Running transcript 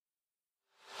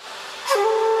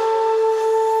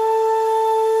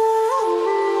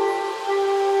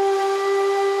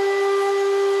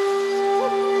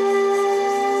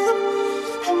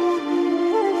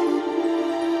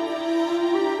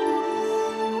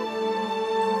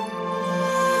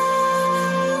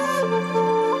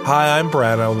Hi, I'm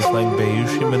Brad. I'll be playing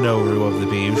Bayushi Minoru of the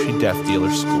Bayushi Death Dealer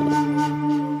School.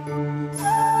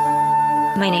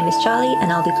 My name is Charlie,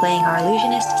 and I'll be playing our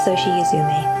illusionist, Soshi Yuzume.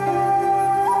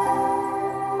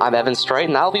 I'm Evan Straight,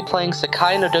 and I'll be playing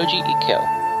Sakai no Doji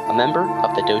Ikkyo, a member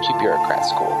of the Doji Bureaucrat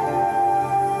School.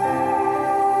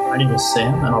 My name is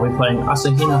Sam, and I'll be playing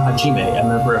Asahina Hajime, a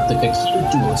member of the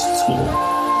Kakita Duelist School.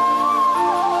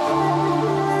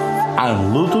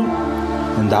 I'm Ludo,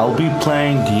 and I'll be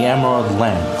playing the Emerald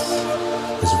Lands,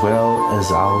 as well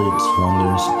as all its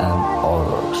wonders and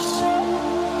horrors.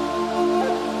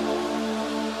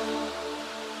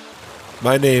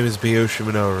 My name is Bayushi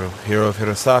Minoru, hero of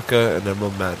Hirosaka and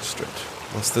Emerald Magistrate.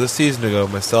 Less than a season ago,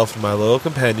 myself and my loyal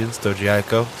companions, Doji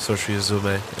Aiko, Soshi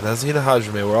Izume, and Asahina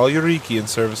Hajime were all Yuriki in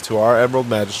service to our Emerald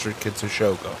Magistrate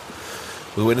Kitsushogo.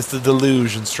 We witnessed the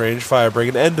deluge and strange fire bring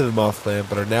an end to the Mothland,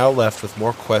 but are now left with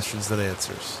more questions than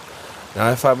answers. Now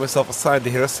I find myself assigned to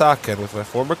Hirosaka, and with my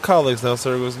former colleagues now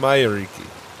serving as my Yuriki.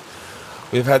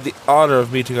 We have had the honor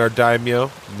of meeting our daimyo,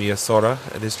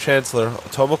 Miyasora, and his chancellor,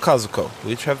 Otomo Kazuko,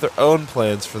 who each have their own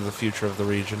plans for the future of the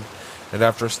region, and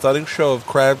after a stunning show of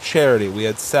crabbed charity, we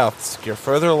head south to secure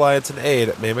further alliance and aid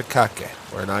at Meimekake,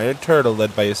 where an iron turtle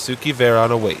led by Yasuki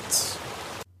Veron awaits.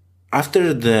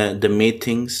 After the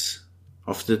meetings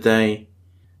of the day,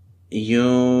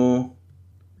 you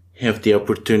have the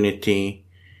opportunity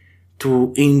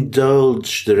to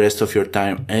indulge the rest of your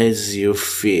time as you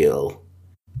feel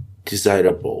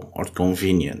desirable or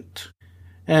convenient.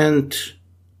 And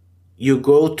you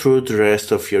go through the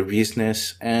rest of your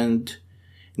business and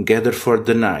gather for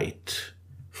the night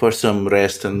for some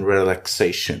rest and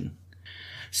relaxation.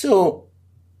 So,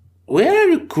 where are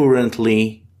you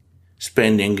currently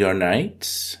spending your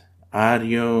nights? Are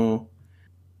you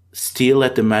still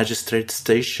at the magistrate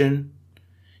station?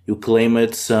 You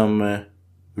claimed some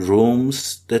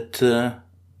rooms that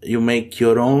you make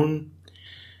your own?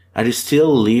 Are you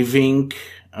still living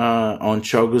on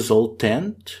Chogo's old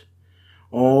tent?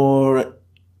 Or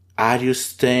are you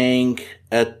staying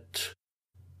at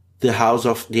the House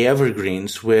of the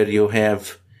Evergreens, where you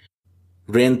have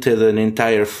rented an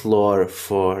entire floor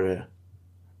for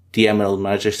the Emerald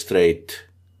Magistrate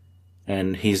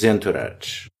and his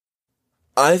entourage?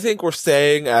 I think we're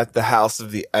staying at the House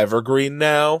of the Evergreen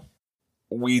now.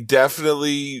 We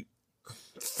definitely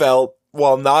felt,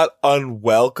 while not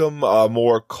unwelcome, a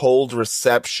more cold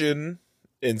reception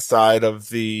inside of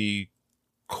the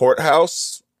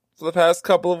courthouse for the past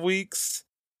couple of weeks.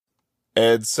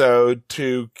 And so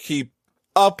to keep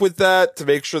up with that, to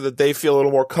make sure that they feel a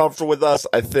little more comfortable with us,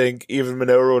 I think even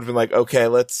Minoru would have been like, okay,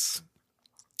 let's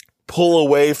pull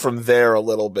away from there a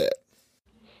little bit.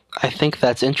 I think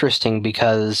that's interesting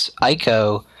because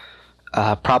Aiko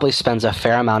probably spends a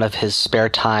fair amount of his spare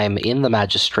time in the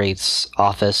magistrate's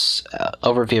office,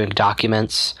 overviewing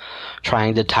documents,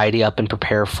 trying to tidy up and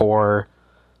prepare for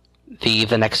the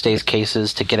next day's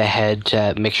cases, to get ahead,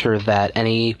 to make sure that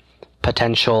any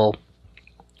potential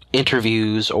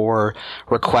interviews or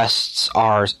requests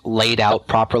are laid out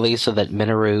properly so that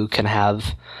Minoru can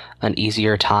have an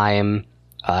easier time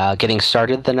getting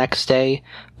started the next day.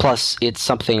 Plus, it's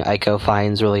something Aiko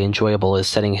finds really enjoyable, is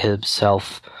setting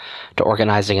himself to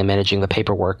organizing and managing the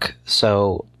paperwork.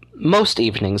 So most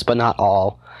evenings, but not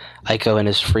all, Aiko in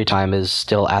his free time is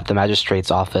still at the magistrate's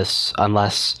office,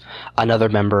 unless another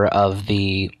member of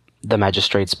the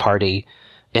magistrate's party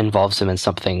involves him in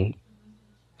something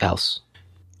else.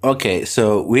 Okay,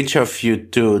 so which of you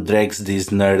two drags this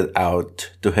nerd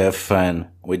out to have fun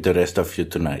with the rest of you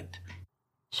tonight?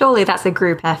 Surely that's a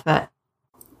group effort.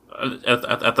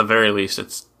 At the very least,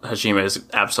 Hajime is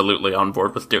absolutely on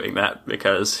board with doing that,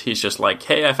 because he's just like,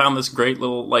 hey, I found this great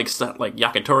little like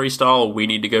yakitori stall. We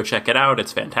need to go check it out.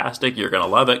 It's fantastic. You're gonna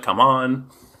love it. Come on.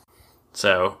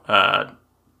 So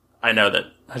I know that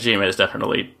Hajime is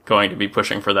definitely going to be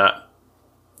pushing for that,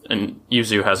 and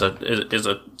Yuzu is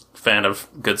a fan of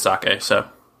good sake. So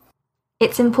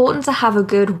It's important to have a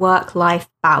good work-life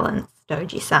balance,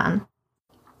 Doji-san.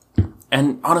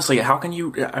 And honestly, how can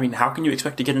you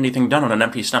expect to get anything done on an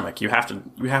empty stomach? You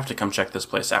have to come check this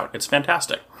place out. It's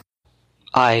fantastic.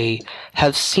 I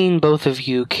have seen both of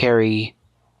you carry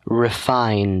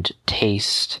refined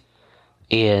taste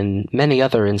in many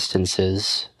other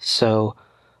instances, so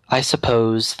I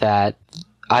suppose that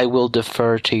I will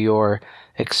defer to your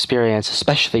experience,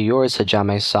 especially yours,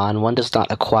 Hajime-san. One does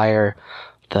not acquire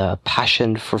the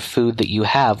passion for food that you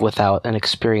have without an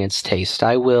experienced taste.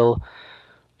 I will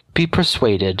be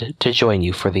persuaded to join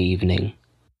you for the evening.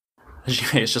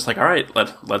 It's just like, all right,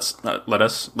 let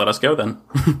us go then.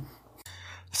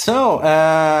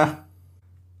 So,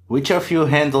 which of you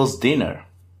handles dinner?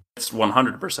 It's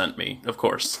 100% me, of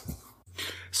course.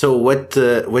 So what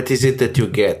is it that you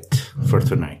get for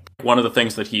tonight? One of the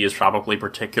things that he is probably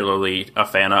particularly a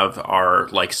fan of are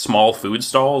like small food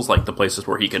stalls, like the places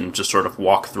where he can just sort of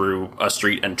walk through a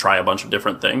street and try a bunch of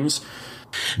different things.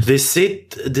 The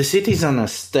city is on a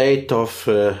state of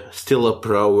still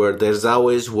uproar where there's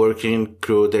always working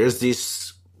crew. There's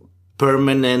this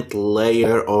permanent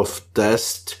layer of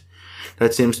dust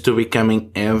that seems to be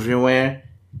coming everywhere.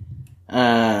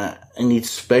 And it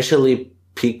especially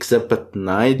picks up at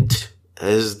night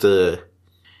as the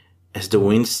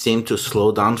winds seem to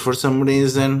slow down for some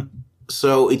reason.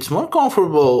 So it's more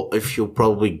comfortable if you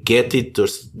probably get it or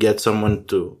get someone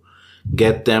to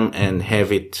get them and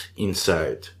have it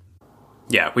inside.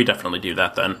 Yeah, we definitely do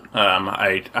that then.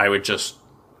 I would just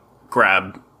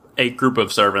grab a group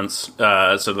of servants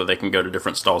so that they can go to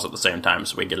different stalls at the same time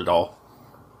so we get it all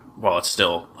while it's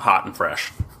still hot and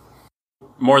fresh.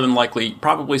 More than likely,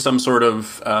 probably some sort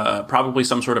of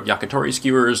yakitori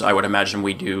skewers. I would imagine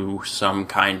we do some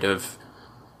kind of,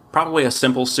 probably a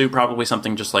simple soup, probably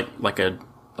something just like a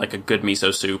good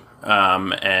miso soup,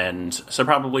 and so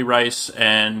probably rice,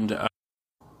 and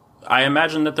I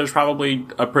imagine that there's probably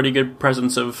a pretty good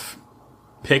presence of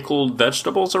pickled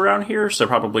vegetables around here, so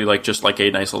probably just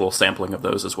a nice little sampling of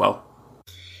those as well.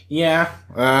 Yeah,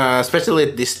 especially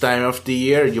at this time of the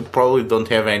year, you probably don't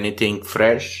have anything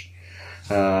fresh.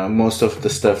 Most of the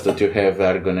stuff that you have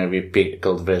are gonna be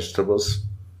pickled vegetables.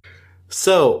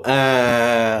 So,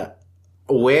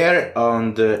 where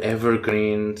on the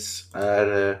Evergreens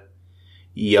are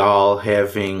y'all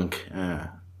having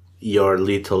your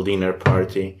little dinner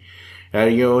party? Are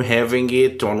you having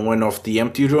it on one of the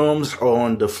empty rooms or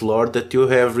on the floor that you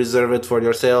have reserved for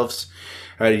yourselves?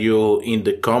 Are you in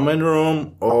the common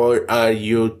room or are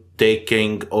you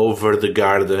taking over the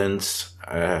gardens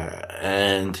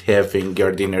and having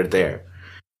your dinner there?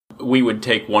 We would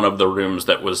take one of the rooms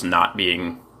that was not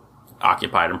being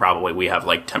occupied, and probably we have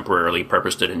temporarily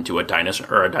purposed it into a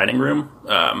dining room.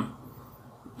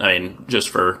 Just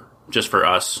for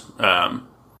us,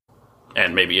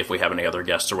 and maybe if we have any other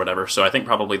guests or whatever. So I think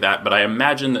probably that. But I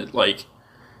imagine that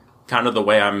kind of the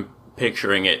way I'm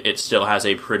picturing it, it still has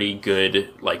a pretty good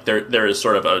there is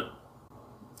sort of a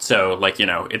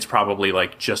it's probably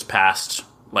just past.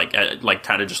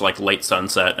 Kind of just late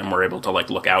sunset, and we're able to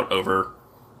look out over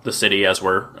the city as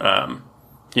we're,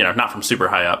 not from super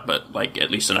high up, but at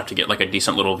least enough to get a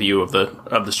decent little view of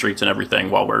the streets and everything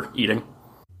while we're eating.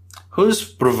 Who's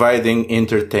providing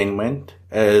entertainment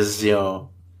as you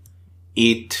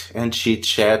eat and chit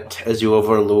chat as you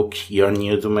overlook your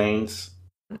new domains?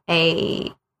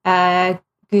 A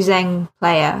guzheng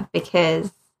player,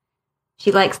 because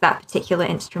she likes that particular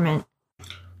instrument.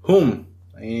 Whom?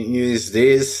 Is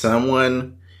this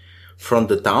someone from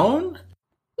the town?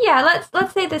 Yeah,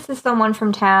 let's say this is someone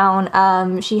from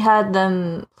town. She heard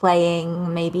them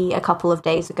playing maybe a couple of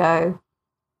days ago.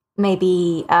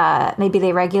 Maybe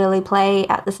they regularly play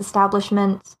at this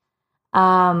establishment.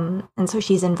 And so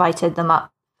she's invited them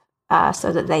up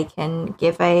so that they can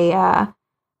give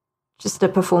just a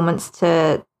performance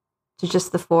to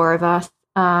just the four of us.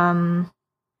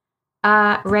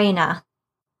 Reina.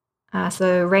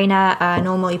 So Reina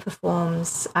normally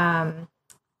performs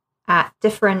at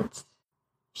different.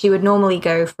 She would normally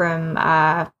go from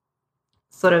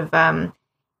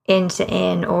inn to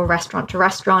inn or restaurant to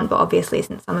restaurant, but obviously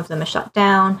since some of them are shut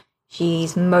down,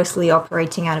 she's mostly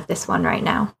operating out of this one right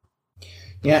now.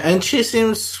 Yeah, and she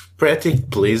seems pretty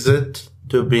pleased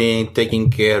to be taking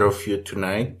care of you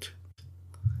tonight.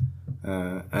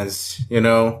 As you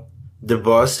know, the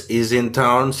boss is in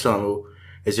town, so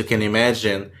as you can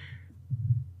imagine,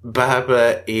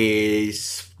 Baba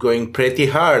is going pretty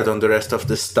hard on the rest of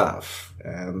the staff.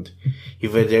 And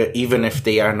even if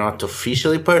they are not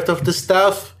officially part of the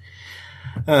staff,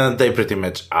 they pretty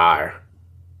much are.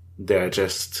 They're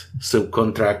just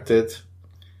subcontracted.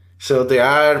 So they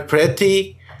are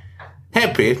pretty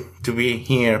happy to be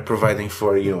here providing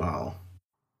for you all.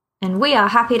 And we are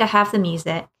happy to have the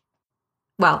music.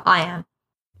 Well, I am.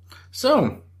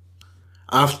 So,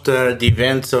 after the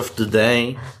events of the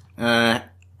day,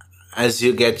 as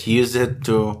you get used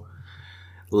to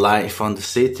life on the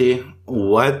city,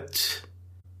 what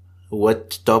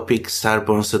topics are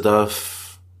bounced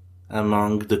off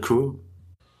among the crew?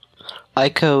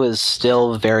 Aiko is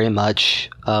still very much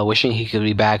wishing he could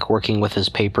be back working with his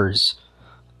papers,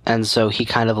 and so he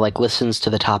kind of listens to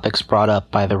the topics brought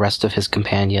up by the rest of his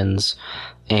companions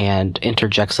and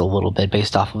interjects a little bit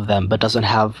based off of them, but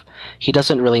he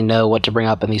doesn't really know what to bring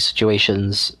up in these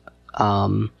situations.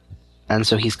 And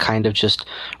so he's kind of just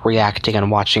reacting and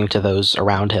watching to those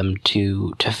around him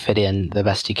to fit in the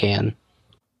best he can.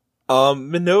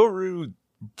 Minoru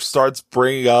starts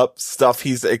bringing up stuff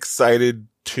he's excited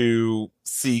to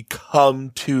see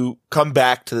come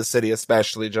back to the city,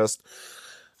 especially just.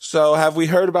 So, have we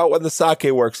heard about when the Sake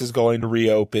Works is going to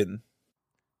reopen?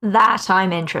 That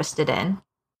I'm interested in.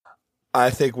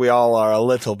 I think we all are a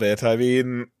little bit. I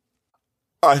mean,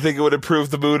 I think it would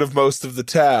improve the mood of most of the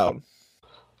town.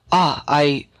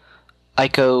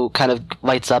 Aiko kind of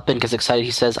lights up and gets excited.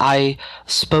 He says, I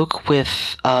spoke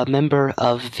with a member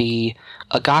of the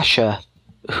Agasha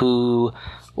who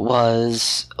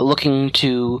was looking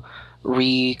to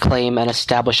reclaim and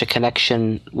establish a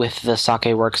connection with the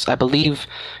Sake Works. I believe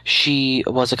she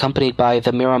was accompanied by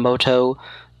the Miramoto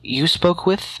you spoke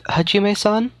with,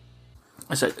 Hajime-san?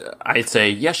 I'd say,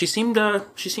 yeah, she seemed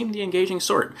the engaging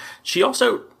sort. She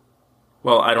also,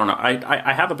 well, I don't know.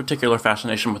 I have a particular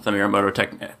fascination with the Miramoto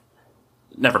technique.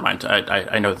 Never mind.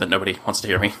 I know that nobody wants to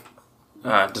hear me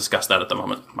discuss that at the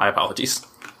moment. My apologies.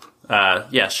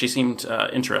 Yes, she seemed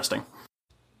interesting.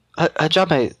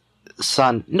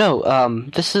 Hajime-san, no,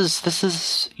 this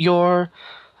is your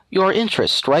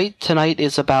interest, right? Tonight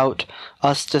is about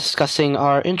us discussing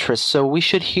our interests, so we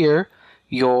should hear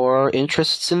your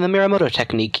interests in the Miramoto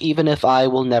technique, even if I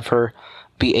will never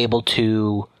be able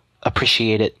to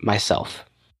appreciate it myself.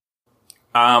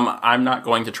 I'm not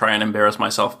going to try and embarrass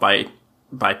myself by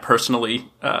personally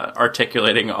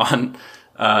articulating on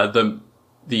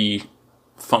the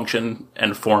function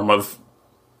and form of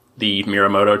the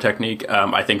Miramoto technique.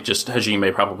 I think just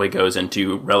Hajime probably goes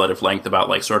into relative length about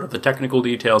like sort of the technical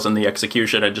details and the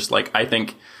execution, and just like I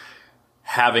think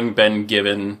having been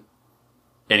given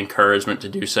encouragement to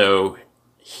do so,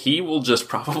 he will just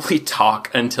probably talk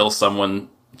until someone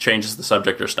changes the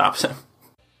subject or stops him.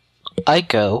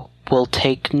 Aiko will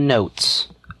take notes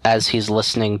as he's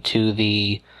listening to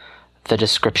the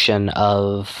description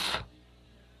of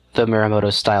the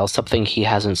Miramoto style, something he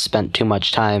hasn't spent too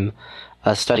much time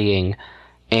studying,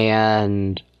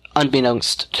 and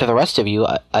unbeknownst to the rest of you,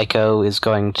 Aiko is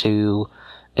going to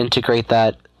integrate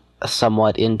that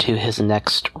somewhat into his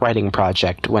next writing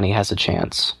project when he has a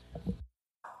chance.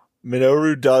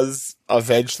 Minoru does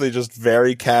eventually just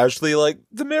very casually, like,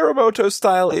 the Miramoto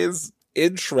style is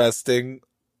interesting.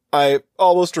 I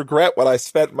almost regret when I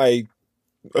spent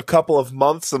a couple of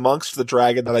months amongst the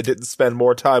dragon that I didn't spend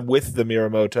more time with the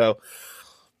Miramoto.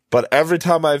 But every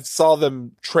time I saw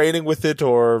them training with it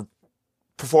or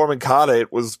performing kata,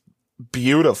 it was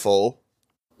beautiful.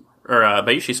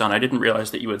 Bayushi-san, I didn't realize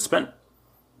that you had spent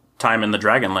time in the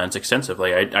Dragonlands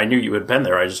extensively. I knew you had been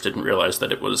there, I just didn't realize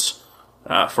that it was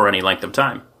for any length of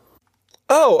time.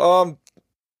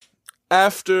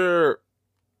 After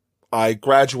I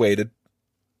graduated,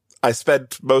 I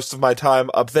spent most of my time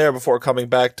up there before coming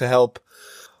back to help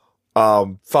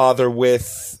father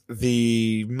with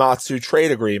the Matsu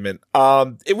trade agreement.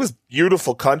 It was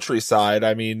beautiful countryside.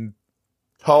 I mean,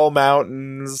 tall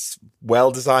mountains,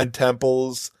 well-designed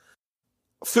temples.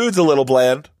 Food's a little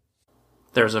bland.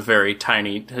 There's a very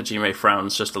tiny Hajime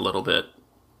frowns just a little bit,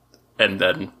 and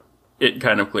then it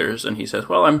kind of clears, and he says,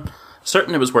 well, I'm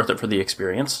certain it was worth it for the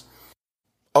experience.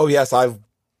 Oh yes,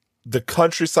 the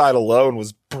countryside alone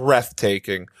was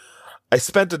breathtaking. I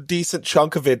spent a decent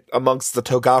chunk of it amongst the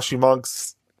Togashi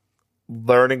monks,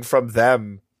 learning from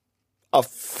them. A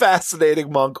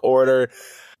fascinating monk order,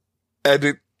 and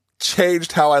it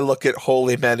changed how I look at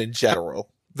holy men in general.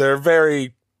 They're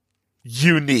very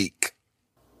unique.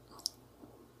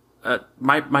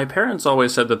 My parents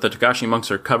always said that the Togashi monks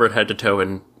are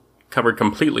covered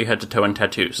completely head to toe in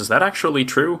tattoos. Is that actually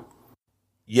true?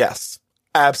 Yes,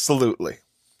 absolutely.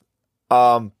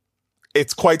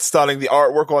 It's quite stunning. The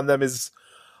artwork on them is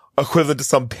equivalent to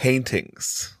some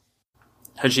paintings.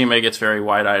 Hajime gets very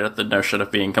wide-eyed at the notion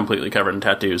of being completely covered in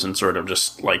tattoos and sort of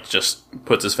just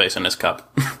puts his face in his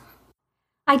cup.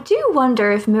 I do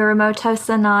wonder if Muramoto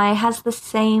Sanai has the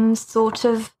same sort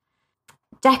of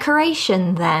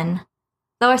decoration then.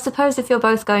 Though I suppose if you're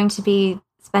both going to be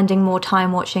spending more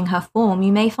time watching her form,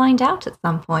 you may find out at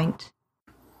some point.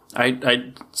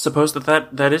 I suppose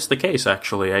that is the case,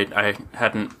 actually. I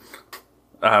hadn't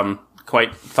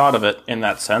quite thought of it in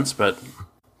that sense, but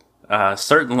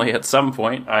certainly at some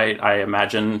point, I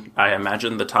imagine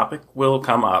the topic will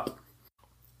come up,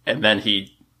 and then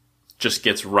he just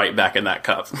gets right back in that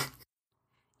cup.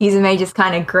 Izume just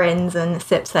kind of grins and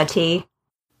sips her tea.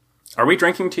 Are we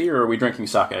drinking tea or are we drinking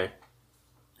sake?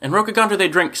 In Rokugan, do they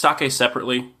drink sake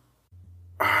separately?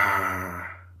 I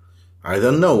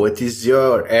don't know. What is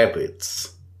your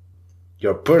habits?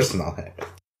 Your personal habit?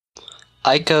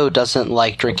 Aiko doesn't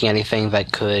like drinking anything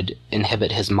that could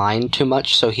inhibit his mind too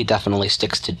much, so he definitely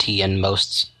sticks to tea in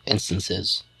most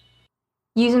instances.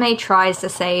 Yuzume tries to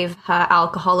save her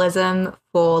alcoholism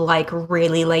for like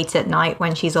really late at night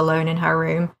when she's alone in her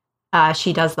room.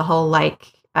 She does the whole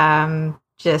like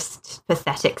just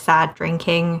pathetic sad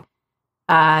drinking,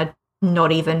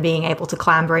 not even being able to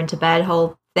clamber into bed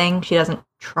whole thing. She doesn't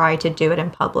try to do it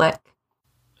in public.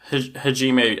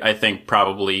 Hajime, I think,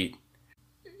 probably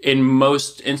in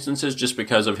most instances, just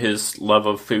because of his love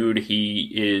of food,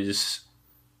 he is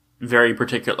very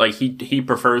particular. Like he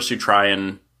prefers to try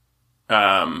and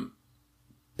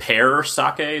pair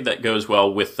sake that goes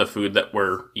well with the food that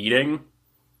we're eating.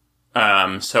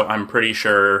 So I'm pretty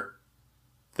sure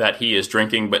that he is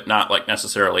drinking, but not like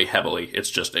necessarily heavily. It's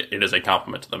just, it is a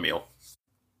compliment to the meal.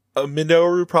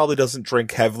 Minoru probably doesn't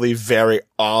drink heavily very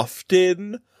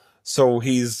often, so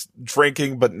he's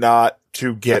drinking but not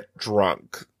to get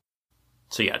drunk.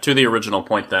 So yeah, to the original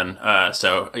point then.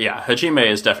 So yeah, Hajime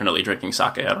is definitely drinking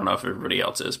sake. I don't know if everybody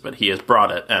else is, but he has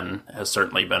brought it and has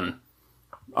certainly been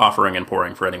offering and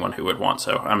pouring for anyone who would want.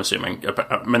 So I'm assuming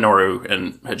Minoru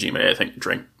and Hajime, I think,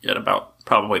 drink at about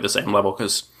probably the same level,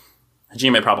 because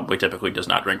Hajime probably typically does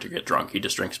not drink to get drunk. He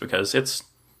just drinks because it's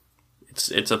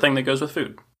a thing that goes with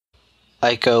food.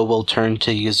 Aiko will turn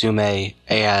to Yuzume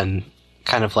and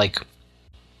kind of like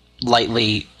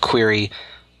lightly query,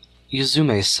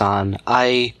 Yuzume-san,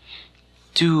 I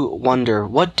do wonder,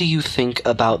 what do you think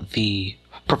about the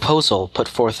proposal put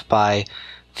forth by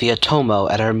the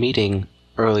Atomo at our meeting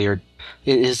earlier?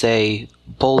 It is a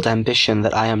bold ambition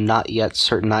that I am not yet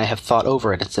certain I have thought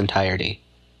over in its entirety.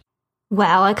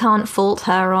 Well, I can't fault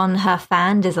her on her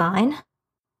fan design.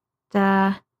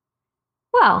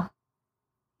 Well,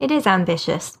 it is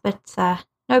ambitious, but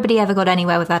nobody ever got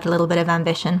anywhere without a little bit of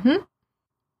ambition,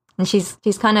 And she's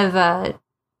kind of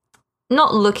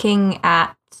not looking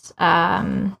at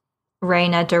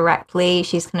Reina directly.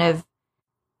 She's kind of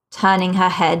turning her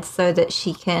head so that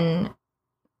she can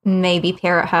maybe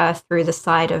peer at her through the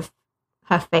side of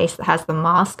her face that has the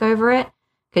mask over it,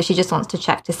 because she just wants to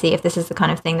check to see if this is the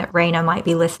kind of thing that Reina might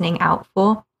be listening out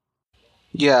for.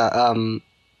 Yeah,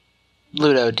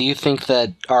 Ludo, do you think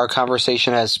that our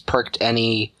conversation has perked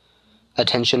any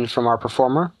attention from our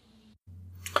performer?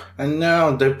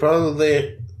 No, they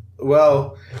probably...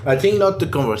 Well, I think not the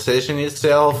conversation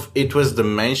itself. It was the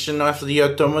mention of the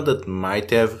Atomo that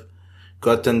might have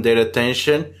gotten their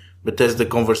attention. But as the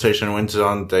conversation went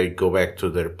on, they go back to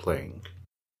their playing.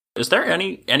 Is there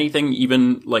anything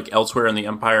even like elsewhere in the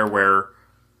Empire where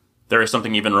there is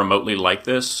something even remotely like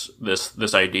this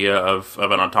idea of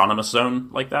an autonomous zone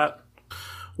like that?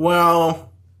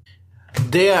 Well,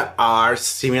 there are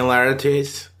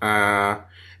similarities.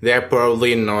 They are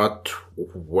probably not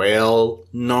well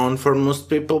known for most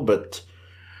people, but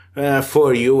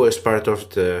for you as part of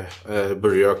the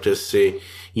bureaucracy,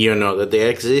 you know that they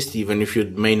exist, even if you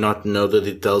may not know the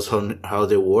details on how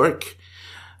they work.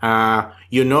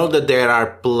 You know that there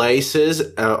are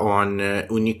places on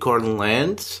Unicorn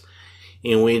Lands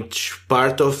in which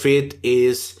part of it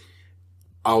is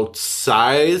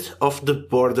outside of the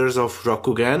borders of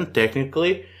Rokugan,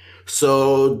 technically.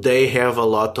 So they have a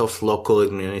lot of local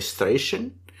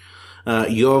administration.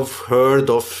 You've heard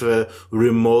of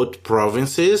remote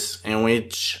provinces in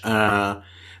which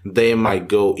they might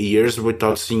go years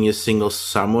without seeing a single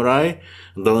samurai,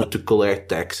 going to collect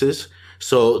taxes.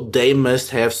 So they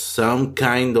must have some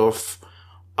kind of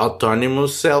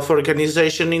autonomous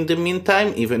self-organization in the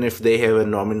meantime, even if they have a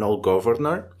nominal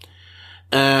governor.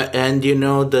 And you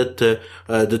know that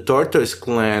the Tortoise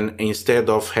clan, instead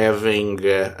of having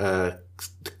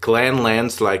clan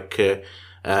lands like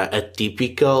a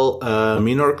typical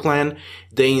minor clan,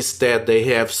 they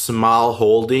have small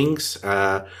holdings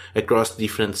across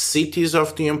different cities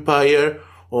of the empire,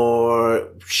 or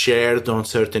shared on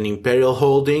certain imperial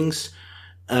holdings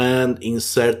and in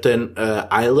certain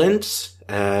islands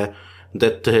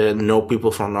that no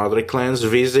people from other clans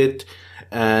visit.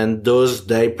 And those,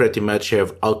 they pretty much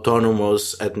have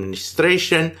autonomous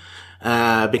administration,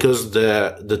 because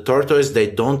the Tortoise, they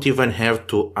don't even have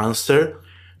to answer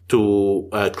to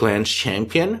a clan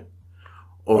champion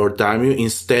or daimyo.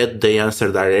 Instead, they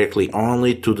answer directly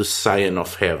only to the Scion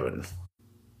of Heaven.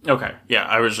 Okay, yeah,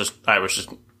 I was just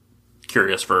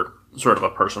curious for sort of a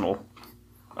personal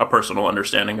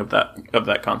understanding of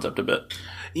that concept a bit.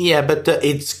 Yeah, but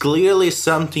it's clearly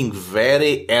something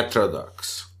very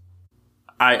heterodox.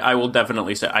 I will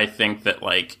definitely say, I think that,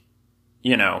 like,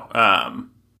 you know, I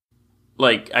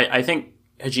think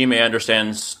Hajime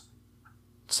understands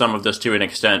some of this to an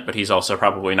extent, but he's also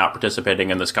probably not participating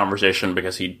in this conversation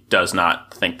because he does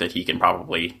not think that he can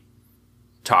probably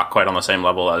talk quite on the same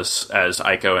level as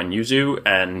Aiko and Yuzu,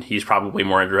 and he's probably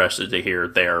more interested to hear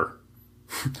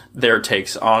their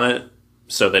takes on it.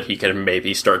 so that he can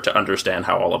maybe start to understand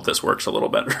how all of this works a little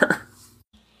better.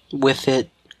 With it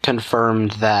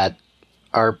confirmed that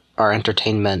our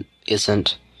entertainment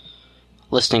isn't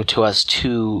listening to us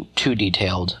too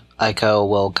detailed, Aiko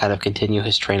will kind of continue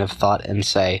his train of thought and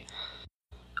say,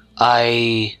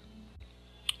 I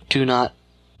do not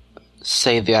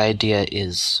say the idea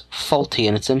is faulty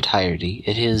in its entirety.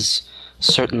 It is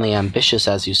certainly ambitious,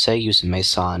 as you say,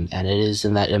 Yuzume-san, and it is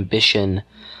in that ambition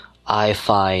I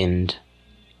find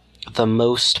the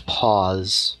most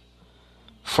pause,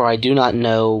 for I do not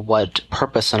know what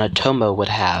purpose an Otomo would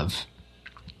have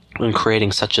in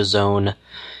creating such a zone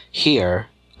here,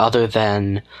 other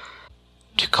than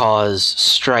to cause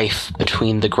strife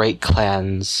between the great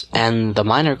clans and the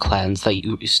minor clans that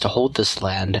used to hold this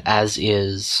land, as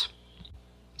is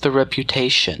the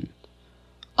reputation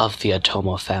of the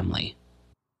Otomo family.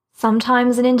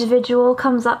 Sometimes an individual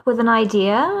comes up with an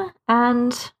idea,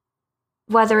 and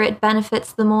whether it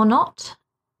benefits them or not,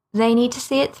 they need to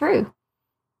see it through.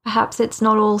 Perhaps it's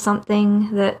not all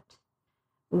something that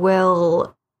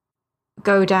will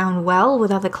go down well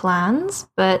with other clans,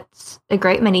 but a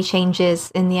great many changes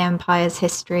in the Empire's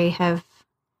history have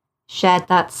shared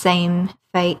that same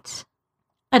fate.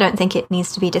 I don't think it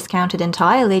needs to be discounted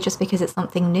entirely just because it's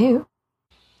something new.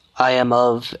 I am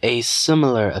of a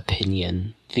similar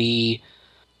opinion. The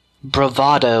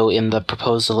bravado in the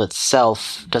proposal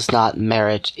itself does not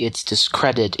merit its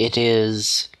discredit. It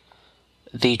is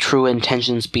the true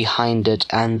intentions behind it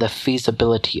and the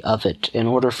feasibility of it. In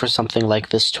order for something like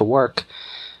this to work,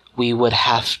 we would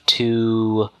have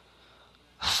to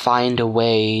find a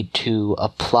way to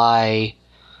apply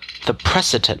the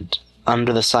precedent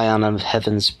under the Scion of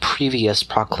Heaven's previous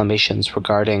proclamations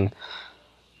regarding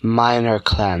minor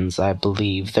clans, I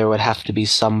believe. There would have to be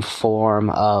some form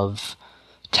of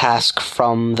task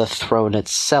from the throne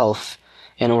itself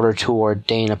in order to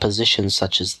ordain a position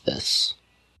such as this.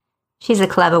 She's a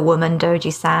clever woman,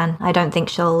 Doji-san. I don't think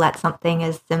she'll let something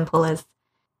as simple as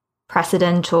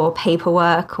precedent or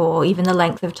paperwork or even the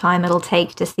length of time it'll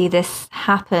take to see this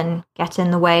happen get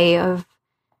in the way of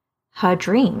her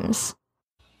dreams.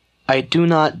 I do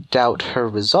not doubt her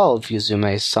resolve,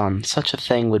 Yuzume-san. Such a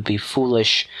thing would be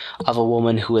foolish of a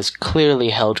woman who has clearly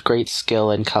held great skill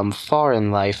and come far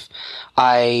in life.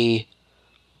 I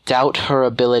doubt her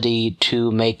ability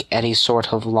to make any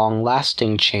sort of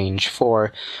long-lasting change,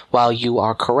 for while you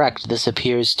are correct, this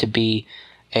appears to be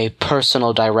a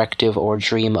personal directive or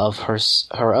dream of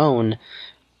her own.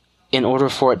 In order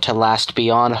for it to last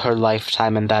beyond her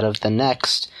lifetime and that of the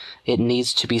next, it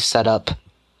needs to be set up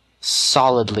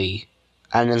solidly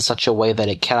and in such a way that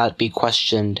it cannot be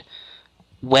questioned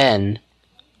when,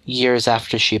 years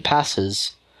after she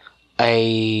passes,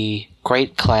 a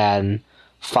great clan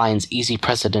finds easy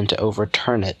precedent to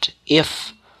overturn it.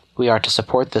 If we are to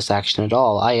support this action at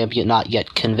all, I am not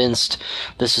yet convinced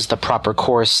this is the proper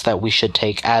course that we should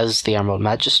take as the Emerald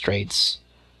Magistrates,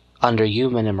 under you,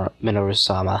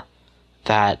 Minoru-sama,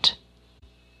 that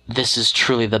this is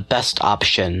truly the best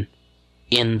option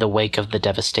in the wake of the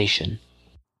devastation.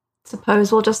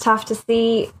 Suppose we'll just have to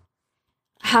see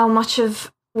how much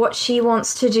of what she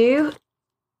wants to do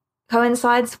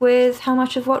coincides with how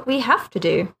much of what we have to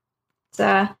do. So,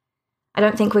 I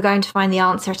don't think we're going to find the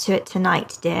answer to it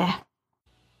tonight, dear.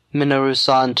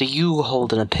 Minoru-san, do you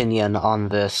hold an opinion on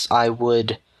this? I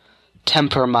would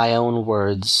temper my own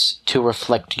words to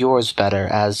reflect yours better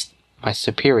as my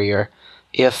superior,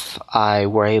 if I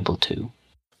were able to.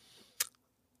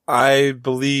 I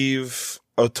believe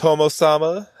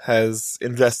Otomo-sama has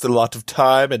invested a lot of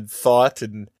time and thought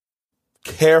and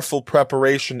careful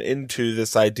preparation into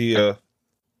this idea.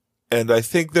 And I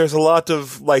think there's a lot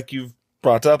of, like you've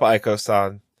brought up,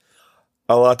 Aiko-san,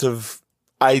 a lot of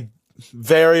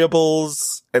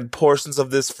variables and portions of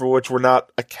this for which were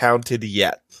not accounted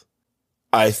yet.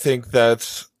 I think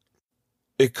that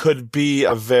it could be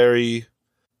a very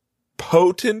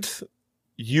potent,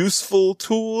 useful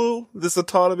tool, this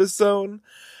autonomous zone.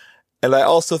 And I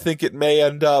also think it may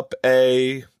end up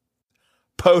a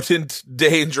potent,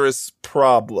 dangerous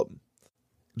problem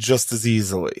just as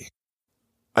easily.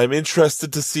 I'm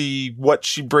interested to see what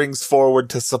she brings forward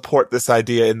to support this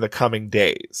idea in the coming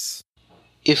days.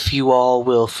 If you all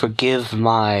will forgive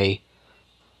my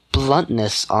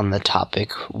bluntness on the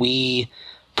topic, we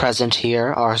present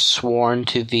here are sworn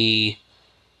to the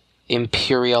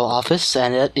Imperial Office,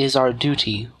 and it is our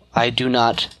duty. I do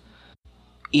not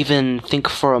even think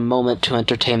for a moment to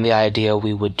entertain the idea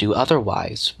we would do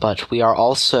otherwise, but we are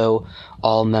also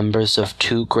all members of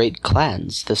two great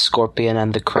clans. The Scorpion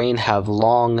and the Crane have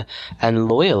long and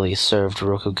loyally served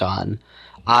Rokugan.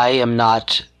 I am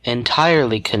not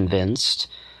entirely convinced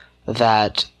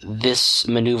that this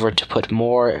maneuver to put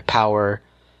more power,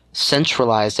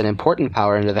 centralized and important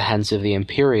power, into the hands of the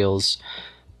Imperials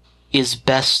is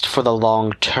best for the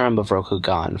long term of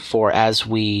Rokugan. For as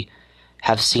we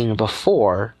have seen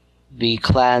before, the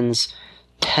clans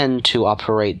tend to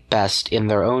operate best in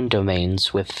their own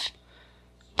domains with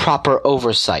proper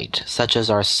oversight, such as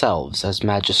ourselves as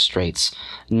magistrates,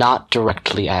 not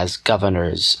directly as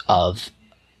governors of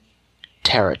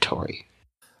territory.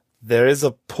 There is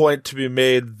a point to be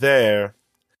made there.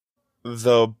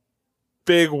 The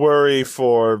big worry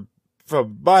from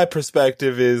my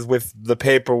perspective is with the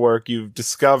paperwork you've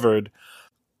discovered.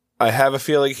 I have a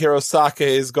feeling Hirosaka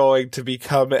is going to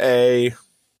become a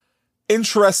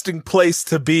interesting place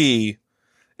to be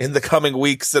in the coming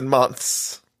weeks and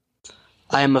months.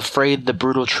 I am afraid the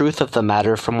brutal truth of the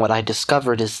matter from what I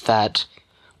discovered is that,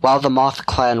 while the Moth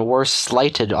Clan were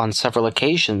slighted on several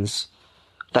occasions,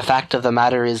 the fact of the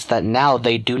matter is that now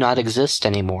they do not exist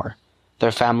anymore.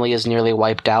 Their family is nearly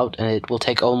wiped out, and it will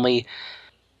take only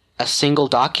a single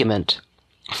document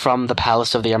from the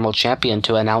Palace of the Emerald Champion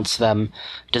to announce them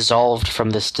dissolved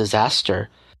from this disaster.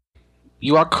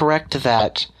 You are correct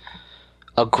that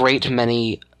a great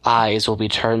many eyes will be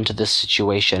turned to this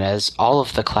situation, as all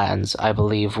of the clans, I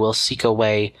believe, will seek a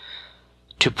way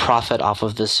to profit off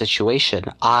of this situation.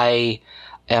 I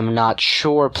am not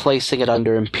sure placing it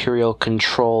under Imperial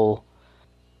control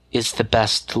is the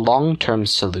best long-term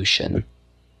solution,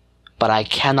 but I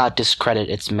cannot discredit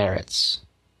its merits.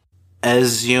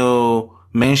 As you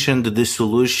mentioned, the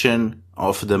dissolution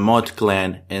of the Moth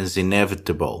Clan is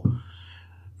inevitable.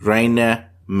 Reina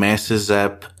messes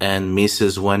up and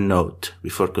misses one note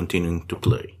before continuing to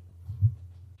play.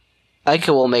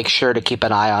 Aika will make sure to keep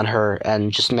an eye on her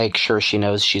and just make sure she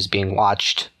knows she's being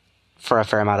watched for a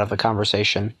fair amount of the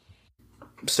conversation.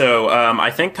 So I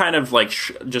think kind of like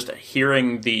just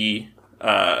hearing the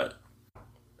kind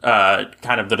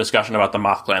of the discussion about the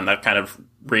Moth Clan, that kind of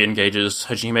re-engages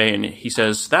Hajime, and he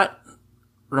says, "That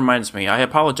reminds me, I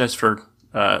apologize for,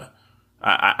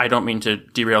 I don't mean to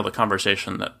derail the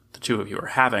conversation that the two of you are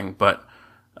having, but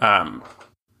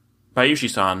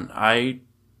Bayushi-san,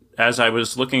 as I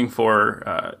was looking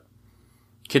for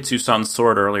Kitsu-san's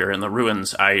sword earlier in the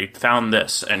ruins, I found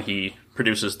this," and he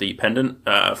produces the pendant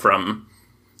from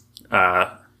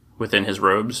within his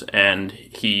robes, and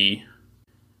he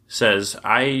says,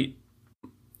 I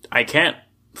can't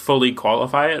fully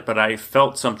qualify it, but I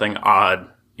felt something odd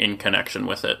in connection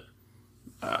with it.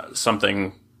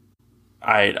 Something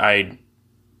I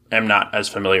am not as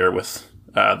familiar with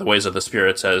the ways of the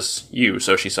spirits as you,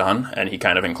 Soshi-san, and he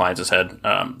kind of inclines his head,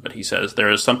 but he says, there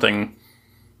is something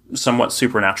somewhat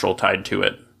supernatural tied to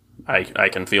it. I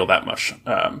can feel that much.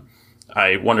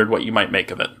 I wondered what you might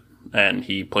make of it, and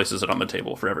he places it on the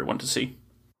table for everyone to see.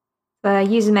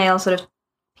 Yuzume will sort of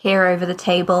peer over the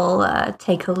table,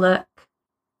 take a look,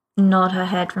 nod her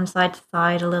head from side to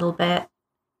side a little bit.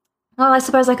 Well, I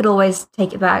suppose I could always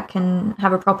take it back and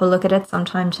have a proper look at it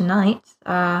sometime tonight,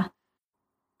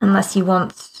 unless you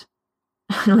want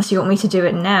me to do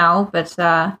it now. But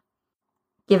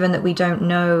given that we don't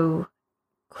know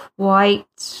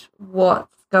quite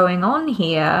what's going on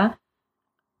here,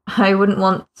 I wouldn't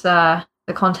want the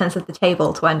contents of the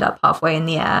table to end up halfway in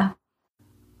the air.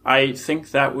 I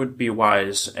think that would be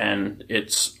wise, and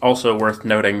it's also worth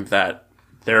noting that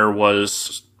there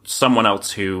was someone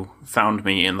else who found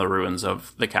me in the ruins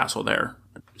of the castle there.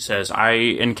 It says, I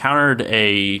encountered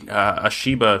a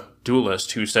Shiba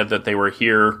duelist who said that they were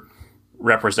here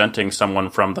representing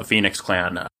someone from the Phoenix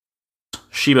clan.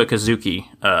 Shiba Kazuki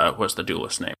was the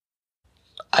duelist name.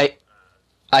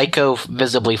 Aiko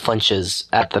visibly flinches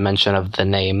at the mention of the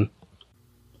name.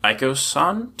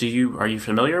 Aiko-san, are you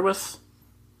familiar with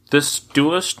this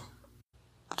duelist?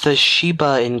 The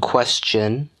Shiba in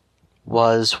question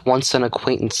was once an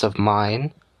acquaintance of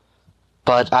mine,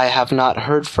 but I have not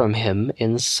heard from him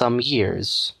in some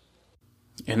years.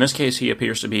 In this case, he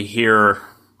appears to be here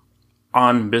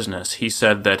on business. He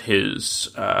said that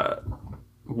his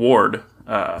ward,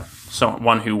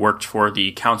 one who worked for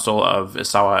the Council of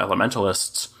Isawa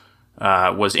Elementalists,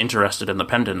 was interested in the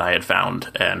pendant I had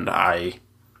found, and I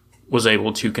was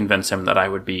able to convince him that I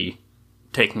would be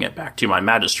taking it back to my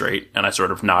magistrate, and I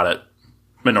sort of nod at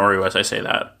Minoru as I say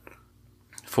that,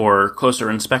 for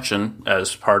closer inspection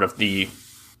as part of the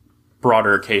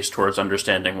broader case towards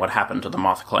understanding what happened to the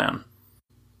Moth Clan.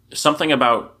 Something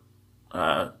about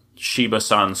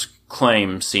Shiba-san's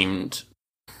claim seemed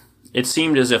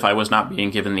as if I was not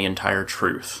being given the entire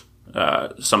truth.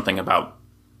 Something about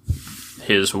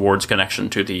his ward's connection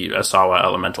to the Isawa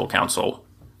Elemental Council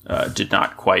did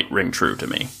not quite ring true to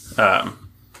me.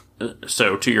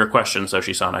 So to your question,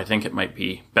 Soshi-san, I think it might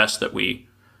be best that we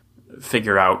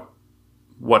figure out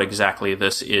what exactly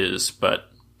this is,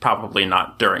 but probably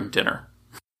not during dinner.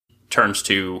 Turns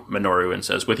to Minoru and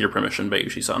says, with your permission,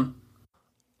 Bayushi-san.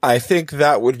 I think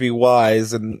that would be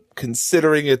wise, and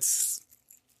considering it's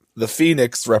the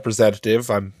Phoenix representative,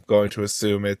 I'm going to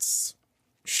assume it's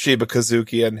Shiba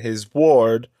Kazuki and his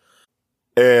ward,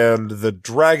 and the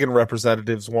Dragon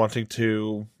representatives wanting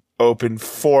to open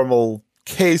formal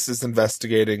cases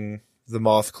investigating the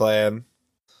Moth Clan.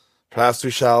 Perhaps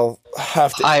we shall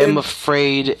have to... I am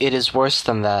afraid it is worse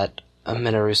than that,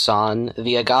 Minoru-san.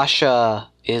 The Agasha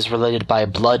is related by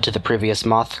blood to the previous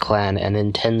Moth Clan and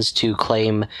intends to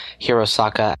claim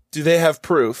Hirosaka. Do they have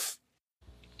proof?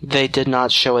 They did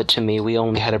not show it to me. We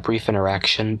only had a brief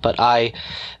interaction, but I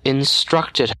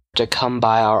instructed her to come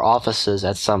by our offices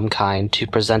at some kind to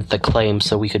present the claim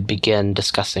so we could begin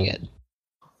discussing it.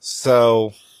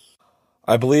 So,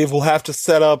 I believe we'll have to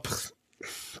set up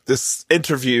this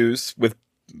interviews with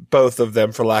both of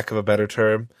them, for lack of a better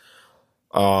term,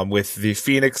 with the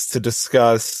Phoenix to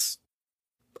discuss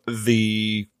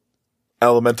the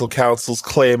Elemental Council's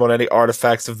claim on any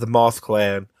artifacts of the Moth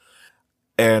Clan,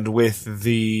 and with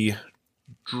the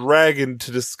Dragon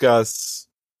to discuss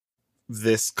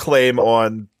this claim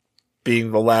on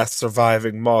being the last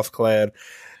surviving Moth Clan,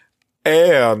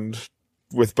 and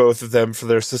with both of them for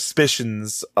their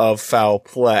suspicions of foul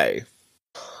play.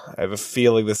 I have a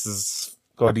feeling this is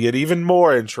going to get even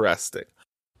more interesting.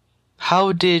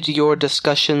 How did your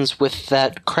discussions with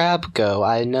that crab go?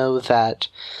 I know that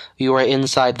you were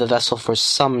inside the vessel for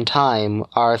some time.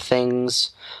 Are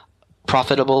things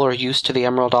profitable or used to the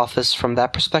Emerald Office from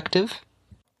that perspective?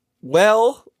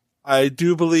 Well, I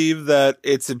do believe that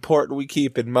it's important we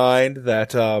keep in mind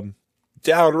that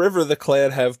downriver the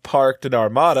clan have parked an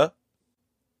armada.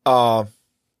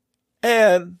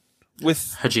 And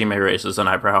with Hajime raises an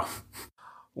eyebrow.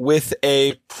 With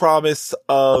a promise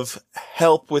of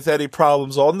help with any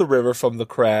problems on the river from the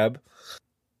crab,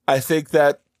 I think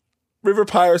that river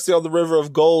piracy on the River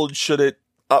of Gold, should it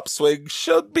upswing,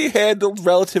 should be handled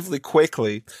relatively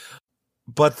quickly.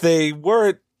 But they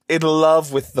weren't in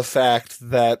love with the fact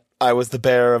that I was the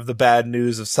bearer of the bad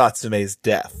news of Satsume's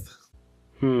death.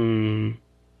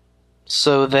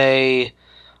 So they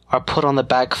are put on the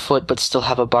back foot but still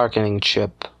have a bargaining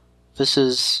chip. This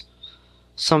is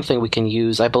something we can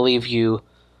use. I believe you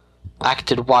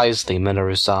acted wisely,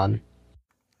 Minoru-san.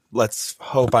 Let's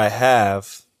hope I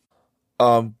have.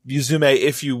 Yuzume,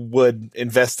 if you would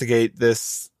investigate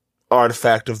this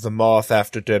artifact of the moth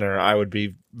after dinner, I would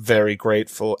be very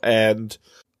grateful, and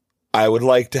I would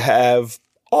like to have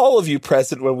all of you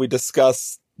present when we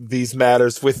discuss these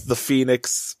matters with the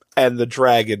Phoenix and the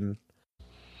Dragon.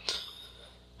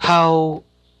 How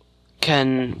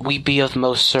can we be of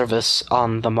most service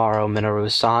on the morrow,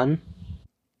 Minoru-san?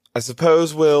 I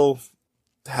suppose we'll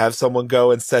have someone go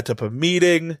and set up a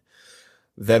meeting,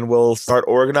 then we'll start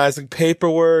organizing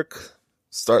paperwork,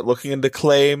 start looking into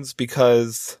claims,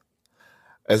 because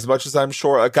as much as I'm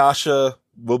sure Agasha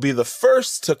will be the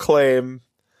first to claim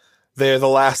they're the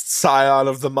last scion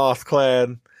of the Moth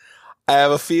Clan, I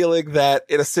have a feeling that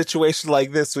in a situation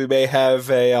like this we may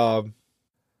have a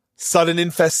sudden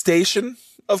infestation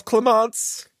of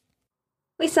Clements.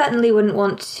 We certainly wouldn't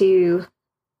want to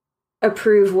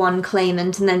approve one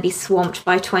claimant and then be swamped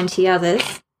by 20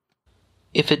 others.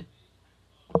 If it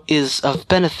is of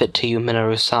benefit to you,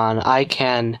 Minoru-san, I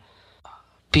can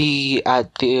be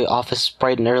at the office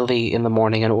bright and early in the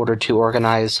morning in order to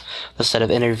organize the set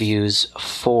of interviews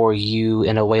for you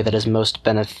in a way that is most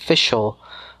beneficial.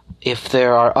 If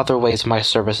there are other ways my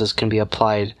services can be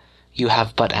applied, you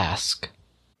have but ask.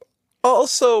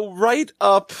 Also, write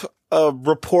up a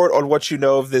report on what you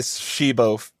know of this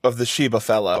Shiba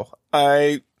fellow.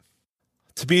 To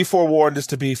be forewarned is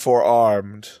to be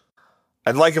forearmed.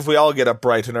 I'd like if we all get up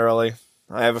bright and early.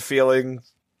 I have a feeling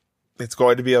it's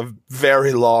going to be a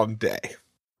very long day.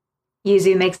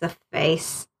 Yuzu makes a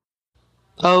face.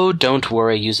 Oh, don't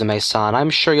worry, Yuzume-san. I'm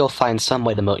sure you'll find some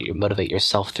way to motivate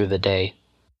yourself through the day.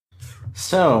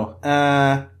 So,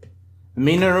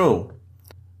 Minoru,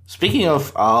 speaking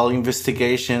of all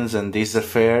investigations and these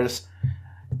affairs,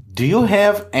 do you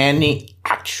have any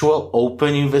actual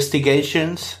open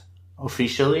investigations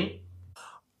officially?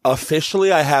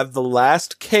 Officially, I have the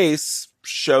last case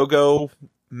Shogo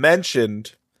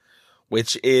mentioned,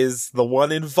 which is the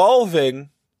one involving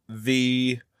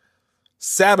the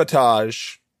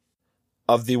sabotage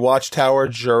of the watchtower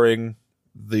during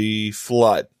the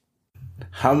flood.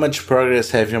 How much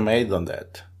progress have you made on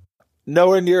that?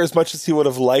 Nowhere near as much as he would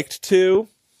have liked to.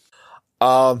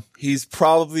 He's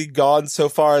probably gone so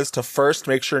far as to first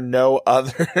make sure no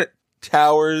other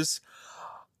towers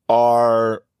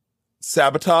are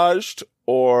sabotaged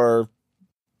or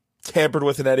tampered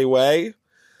with in any way,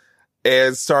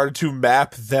 and started to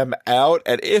map them out,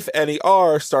 and if any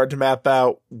are, started to map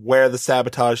out where the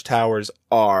sabotage towers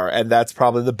are, and that's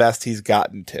probably the best he's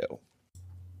gotten to.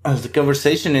 As the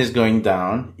conversation is going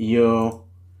down, you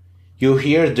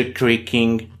hear the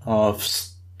creaking of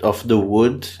the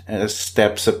wood as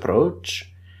steps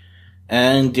approach,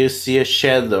 and you see a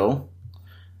shadow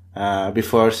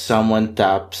before someone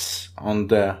taps on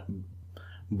the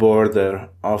border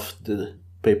of the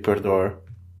paper door.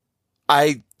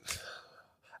 I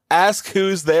ask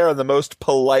who's there in the most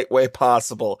polite way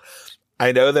possible.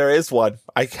 I know there is one.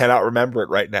 I cannot remember it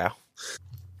right now.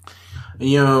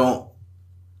 You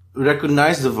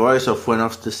recognize the voice of one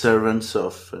of the servants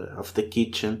of the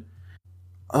kitchen.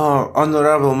 Oh,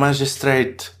 Honorable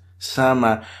Magistrate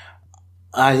Sama,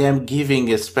 I am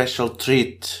giving a special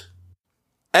treat.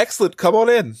 Excellent, come on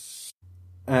in.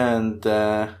 And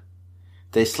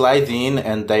they slide in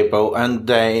and they bow, and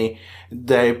they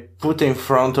put in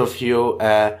front of you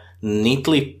a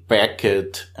neatly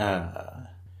packed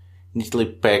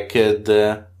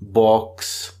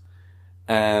box,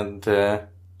 and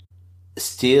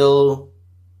still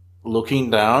looking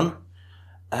down,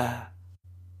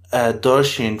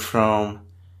 Doshin from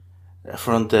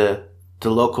the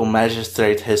local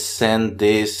magistrate has sent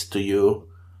this to you.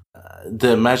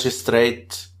 The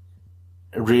magistrate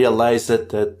realized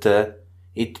that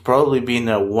it's probably been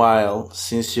a while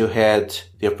since you had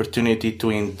the opportunity to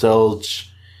indulge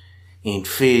in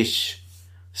fish,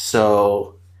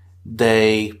 so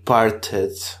they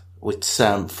parted with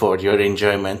some for your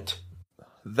enjoyment.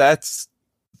 That's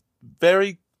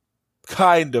very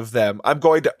kind of them. I'm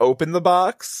going to open the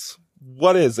box.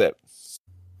 What is it?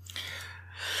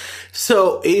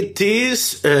 So it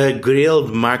is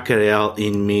grilled mackerel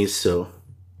in miso.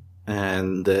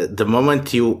 And the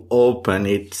moment you open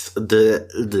it,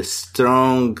 the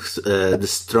strong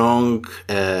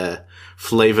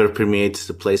flavor permeates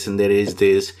the place, and there is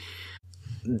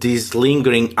this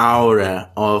lingering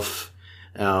aura of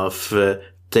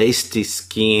tasty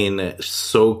skin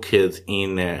soaked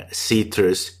in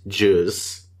citrus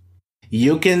juice.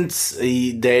 You can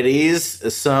see there is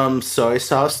some soy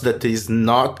sauce that is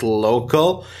not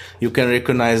local. You can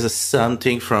recognize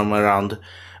something from around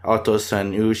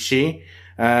Otosan Ushi.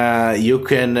 You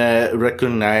can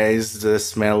recognize the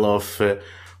smell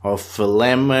of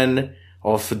lemon,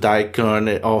 of daikon,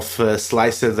 of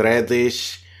sliced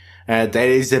radish. There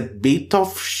is a bit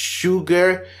of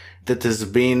sugar that has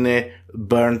been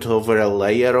burnt over a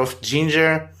layer of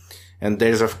ginger. And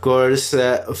there's, of course,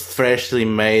 freshly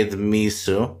made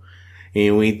miso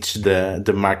in which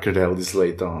the mackerel is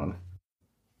laid on.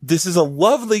 This is a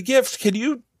lovely gift. Can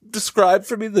you describe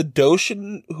for me the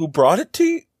Doshin who brought it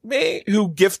to me?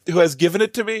 Who has given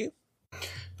it to me?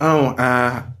 Oh,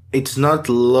 it's not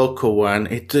local one.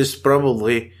 It is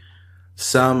probably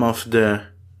some of the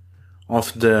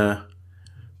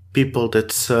people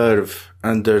that serve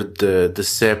under the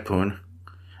Sepun.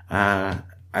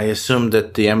 I assume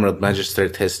that the Emerald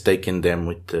Magistrate has taken them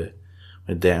with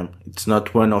them. It's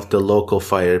not one of the local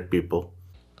fire people.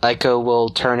 Aiko will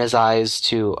turn his eyes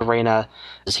to Arena.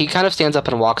 He kind of stands up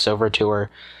and walks over to her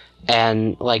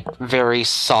and, very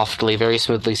softly, very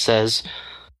smoothly says,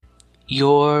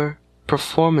 "Your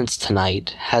performance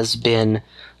tonight has been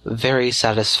very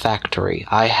satisfactory.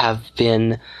 I have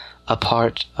been a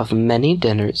part of many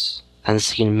dinners and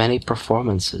seen many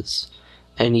performances,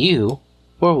 and you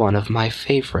were one of my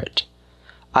favorite.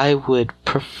 I would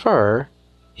prefer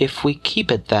if we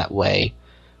keep it that way,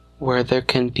 where there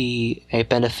can be a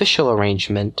beneficial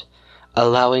arrangement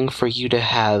allowing for you to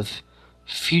have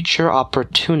future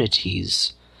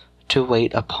opportunities to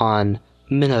wait upon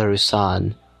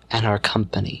Minoru-san and our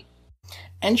company."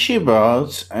 And she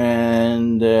bows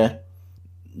and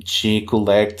she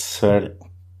collects her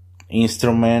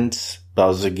instruments,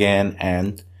 bows again,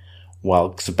 and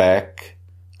walks back,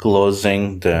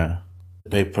 closing the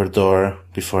paper door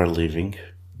before leaving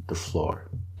the floor.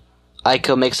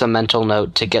 Aiko makes a mental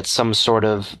note to get some sort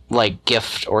of,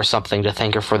 gift or something to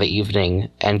thank her for the evening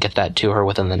and get that to her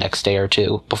within the next day or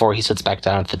two before he sits back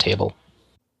down at the table.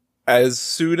 As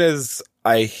soon as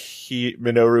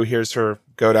Minoru hears her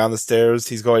go down the stairs,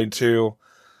 he's going to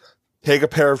take a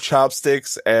pair of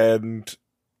chopsticks, and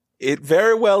it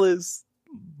very well is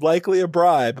likely a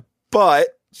bribe,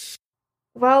 but...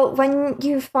 Well, when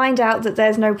you find out that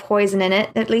there's no poison in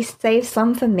it, at least save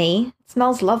some for me. It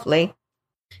smells lovely.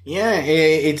 Yeah,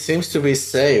 it seems to be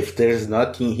safe. There's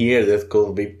nothing here that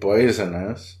could be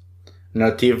poisonous.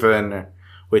 Not even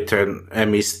with a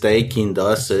mistake in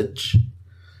dosage.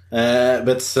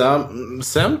 But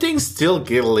something still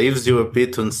leaves you a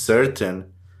bit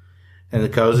uncertain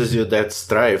and causes you that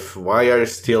strife. Why are you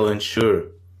still unsure?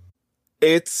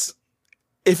 If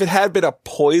it had been a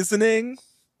poisoning,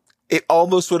 it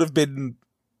almost would have been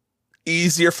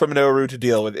easier for Minoru to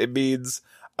deal with. It means,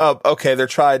 okay, they're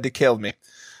trying to kill me.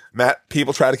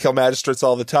 People try to kill magistrates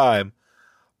all the time.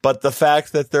 But the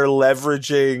fact that they're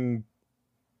leveraging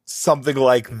something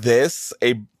like this,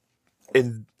 a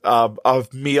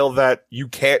meal that you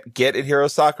can't get in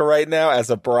Hirosaka right now as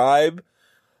a bribe,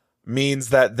 means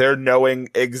that they're knowing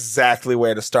exactly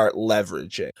where to start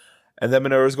leveraging. And then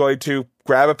Minoru's going to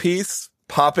grab a piece,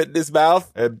 pop it in his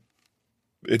mouth, and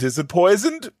it isn't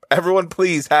poisoned. Everyone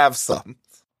please have some.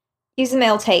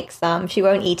 Yuzume will take some. She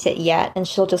won't eat it yet, and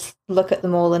she'll just look at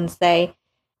them all and say,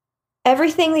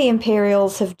 everything the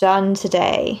Imperials have done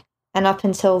today, and up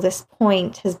until this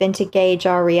point, has been to gauge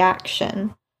our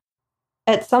reaction.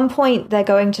 At some point, they're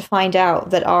going to find out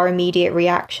that our immediate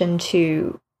reaction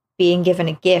to being given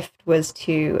a gift was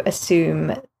to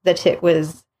assume that it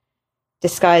was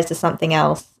disguised as something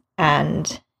else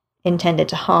and intended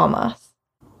to harm us.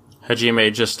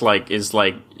 Hajime just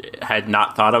had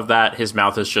not thought of that. His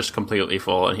mouth is just completely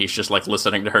full, and he's just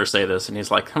listening to her say this, and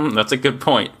he's like, that's a good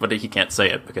point, but he can't say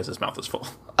it because his mouth is full.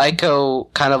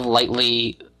 Aiko kind of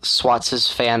lightly swats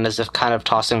his fan as if kind of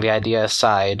tossing the idea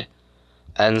aside,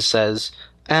 and says,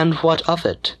 and what of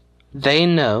it? They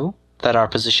know that our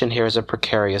position here is a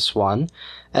precarious one,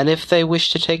 and if they wish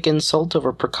to take insult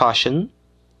over precaution,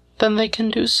 then they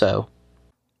can do so.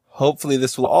 Hopefully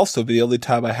this will also be the only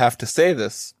time I have to say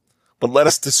this, but let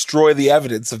us destroy the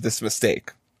evidence of this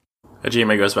mistake.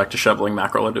 Hajime goes back to shoveling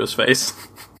mackerel into his face.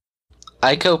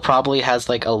 Aiko probably has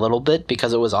a little bit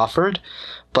because it was offered,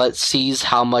 but sees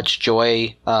how much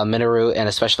joy Minoru and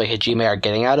especially Hajime are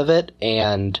getting out of it,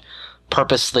 and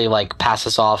purposely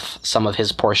passes off some of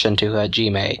his portion to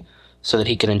Hajime so that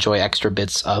he can enjoy extra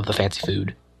bits of the fancy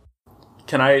food.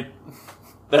 Can I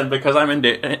then, because I'm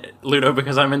Ludo,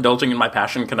 because I'm indulging in my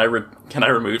passion, can I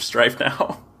remove strife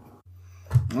now?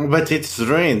 But it's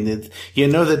rain. You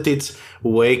know that it's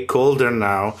way colder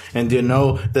now, and you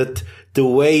know that the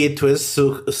way it was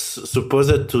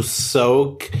supposed to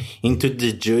soak into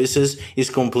the juices is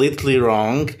completely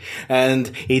wrong,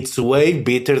 and it's way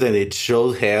bitter than it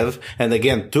should have, and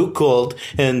again, too cold,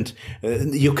 and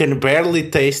you can barely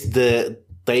taste the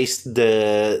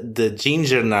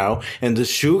ginger now, and the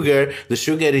sugar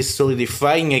is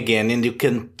solidifying again, and you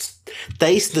can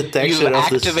taste the texture of the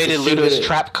sugar. You've activated Ludo's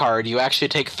trap card. You actually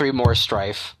take 3 more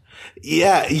strife.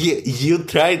 Yeah, you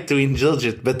try to indulge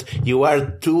it, but you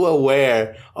are too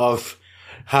aware of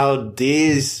how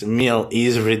this meal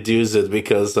is reduced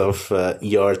because of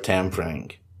your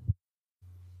tampering.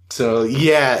 So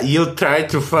yeah, you try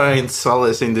to find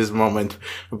solace in this moment,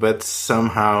 but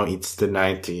somehow it's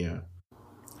denied to you.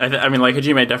 I mean,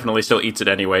 Hajime definitely still eats it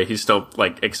anyway. He's still,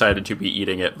 excited to be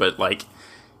eating it, but,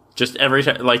 just every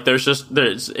time,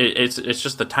 it's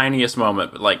just the tiniest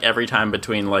moment, but, every time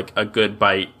between, a good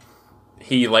bite,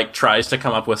 he, tries to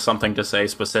come up with something to say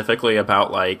specifically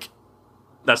about,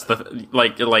 that's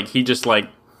the, he just,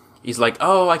 he's like,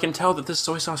 oh, I can tell that this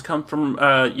soy sauce comes from,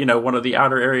 one of the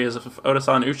outer areas of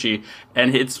Odasan Uchi,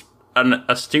 and it's an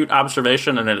astute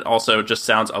observation, and it also just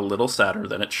sounds a little sadder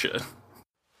than it should.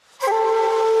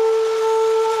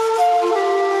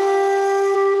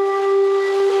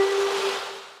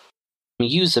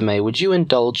 Yuzume, would you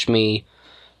indulge me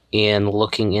in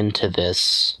looking into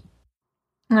this?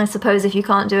 I suppose if you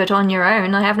can't do it on your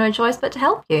own, I have no choice but to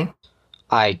help you.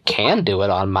 I can do it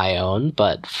on my own,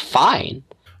 but fine.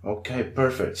 Okay,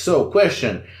 perfect. So,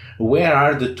 question. Where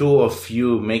are the two of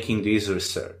you making this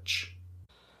research?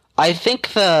 I think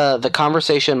the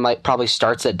conversation probably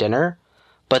starts at dinner,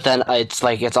 but then it's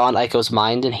on Aiko's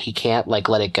mind and he can't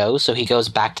let it go, so he goes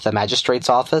back to the magistrate's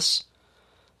office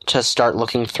to start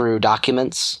looking through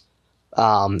documents,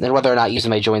 and whether or not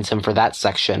Yuzume joins him for that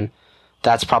section,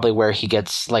 that's probably where he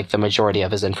gets the majority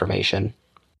of his information.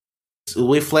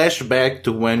 We flash back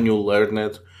to when you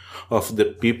learned of the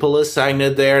people assigned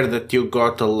there, that you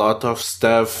got a lot of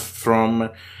stuff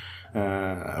from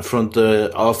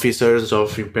the officers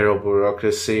of Imperial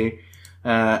Bureaucracy,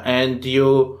 and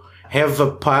you have a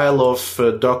pile of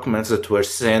documents that were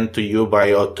sent to you by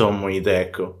Otomo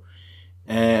Hideko.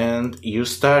 And you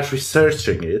start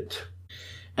researching it.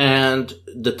 And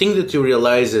the thing that you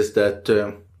realize is that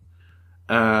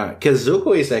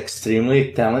Kazuko is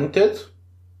extremely talented,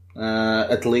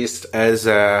 at least as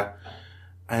a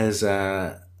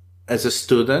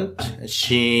student.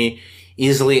 She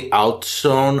easily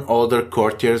outshone other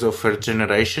courtiers of her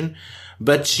generation,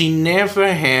 but she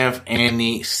never have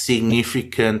any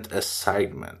significant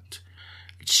assignment.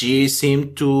 She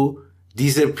seemed to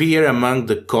disappear among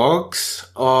the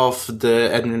cogs of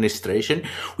the administration,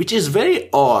 which is very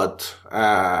odd.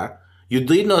 You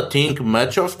did not think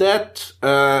much of that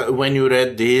when you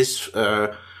read this,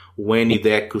 when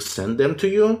Hideko sent them to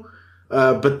you.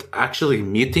 But actually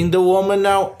meeting the woman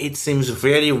now, it seems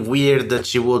very weird that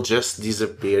she will just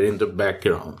disappear in the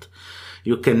background.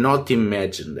 You cannot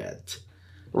imagine that.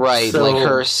 Right, So- like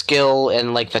her skill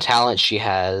and like the talent she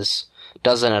has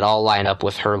doesn't at all line up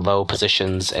with her low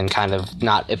positions and kind of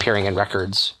not appearing in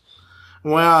records.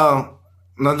 Well,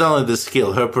 not only the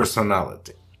skill, her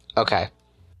personality. Okay.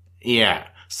 Yeah.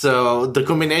 So the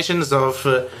combinations of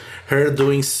her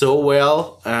doing so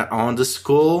well on the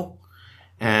school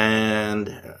and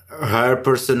her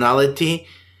personality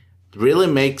really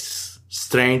makes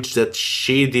strange that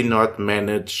she did not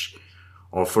manage,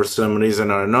 or for some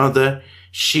reason or another,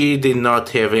 she did not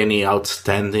have any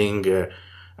outstanding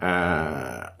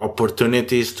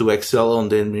opportunities to excel on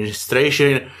the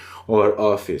administration or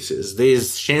offices.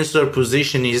 This chancellor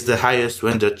position is the highest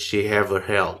one that she ever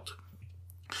held.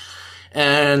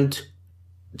 And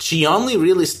she only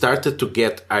really started to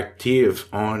get active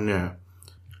on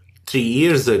 3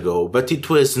 years ago, but it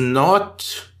was not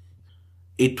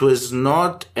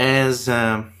as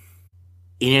in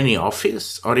any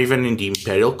office or even in the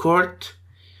imperial court.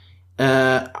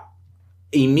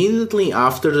 Immediately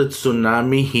after the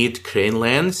tsunami hit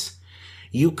Cranelands,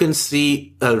 you can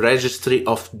see a registry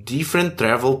of different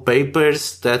travel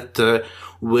papers that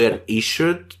were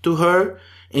issued to her,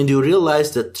 and you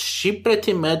realize that she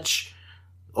pretty much,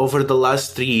 over the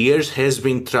last 3 years, has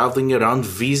been traveling around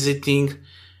visiting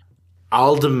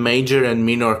all the major and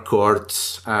minor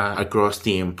courts across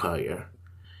the empire.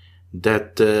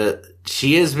 That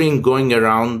she has been going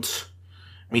around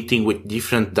meeting with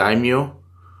different daimyo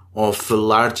of a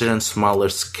larger and smaller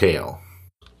scale.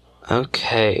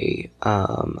 Okay,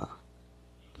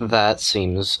 that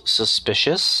seems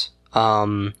suspicious.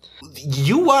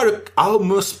 You are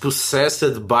almost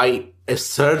possessed by a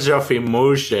surge of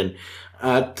emotion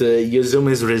at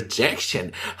Yuzumi's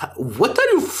rejection. What are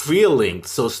you feeling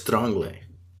so strongly?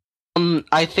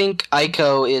 I think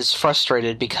Aiko is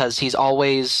frustrated because he's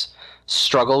always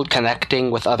struggled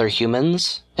connecting with other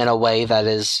humans in a way that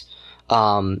is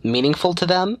meaningful to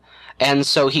them. And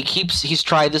so he's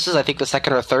tried, this is I think the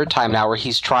second or third time now where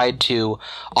he's tried to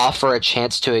offer a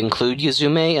chance to include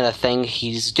Yuzume in a thing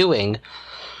he's doing,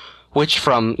 which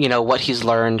from, what he's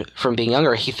learned from being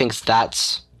younger, he thinks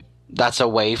that's a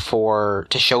way to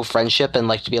show friendship and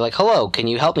like to be like, hello, can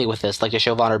you help me with this? Like to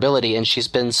show vulnerability. And she's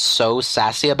been so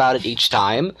sassy about it each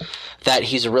time that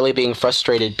he's really being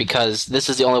frustrated because this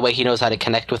is the only way he knows how to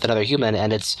connect with another human,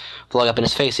 and it's blowing up in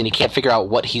his face and he can't figure out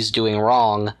what he's doing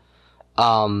wrong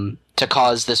to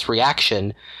cause this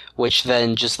reaction, which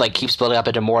then just like keeps building up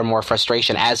into more and more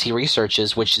frustration as he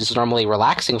researches, which is normally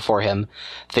relaxing for him.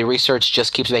 The research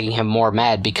just keeps making him more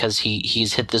mad because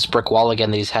he's hit this brick wall again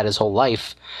that he's had his whole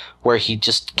life, where he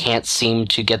just can't seem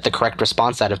to get the correct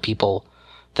response out of people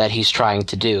that he's trying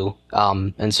to do.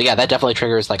 And so yeah, that definitely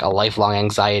triggers like a lifelong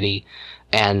anxiety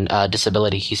and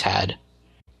disability he's had.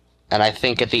 And I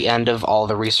think at the end of all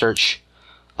the research,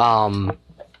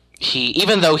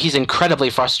 even though he's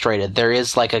incredibly frustrated, there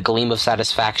is like a gleam of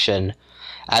satisfaction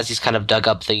as he's kind of dug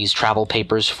up these travel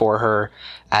papers for her,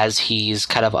 as he's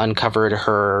kind of uncovered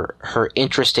her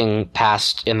interesting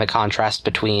past in the contrast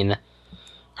between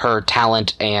her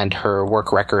talent and her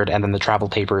work record and then the travel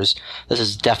papers. This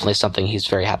is definitely something he's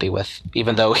very happy with,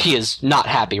 even though he is not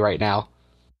happy right now.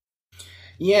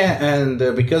 Yeah, and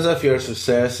because of your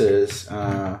successes,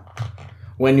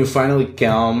 when you finally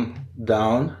calm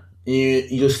down,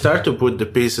 you start to put the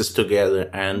pieces together,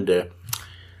 and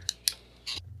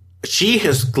she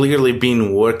has clearly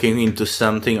been working into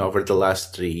something over the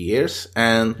last 3 years,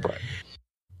 and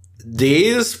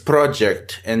this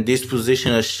project and this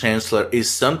position as chancellor is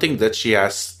something that she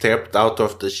has stepped out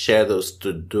of the shadows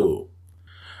to do.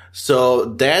 So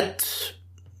that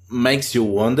makes you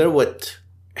wonder what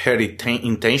her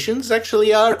intentions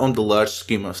actually are on the large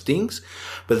scheme of things,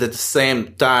 but at the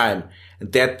same time,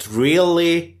 that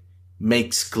really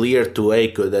makes clear to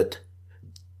Aiko that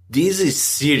this is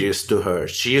serious to her.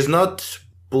 She is not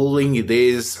pulling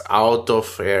this out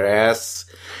of her ass,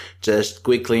 just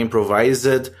quickly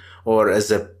improvised, or as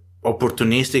a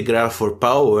opportunistic grab for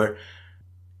power.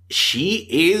 She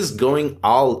is going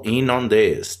all in on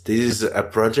this. This is a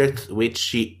project which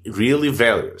she really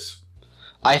values.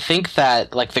 I think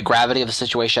that, like, the gravity of the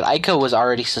situation, Aiko was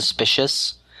already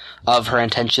suspicious of her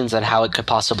intentions and how it could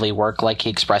possibly work, like he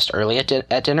expressed early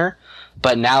at dinner.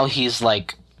 But now he's,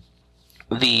 like,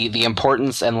 the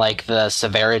importance and like the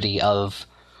severity of,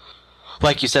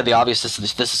 like you said, the obviousness.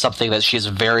 This is something that she's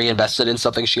very invested in,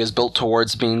 something she has built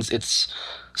towards. Means it's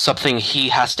something he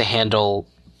has to handle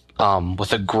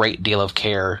with a great deal of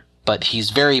care. But he's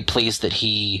very pleased that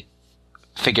he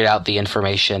figured out the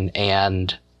information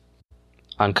and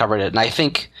uncovered it. And I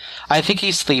think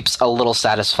he sleeps a little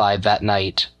satisfied that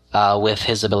night with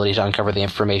his ability to uncover the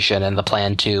information and the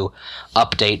plan to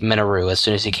update Minoru as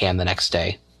soon as he can the next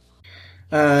day.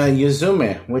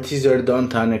 Yuzume, what is your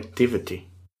downtown activity?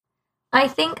 I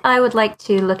think I would like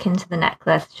to look into the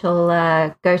necklace. She'll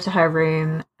go to her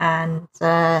room and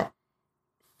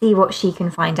see what she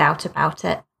can find out about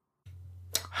it.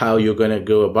 How you gonna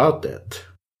go about that?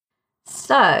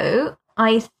 So,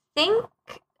 I think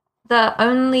the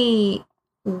only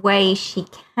way she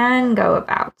can go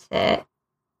about it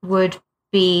would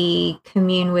be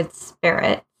commune with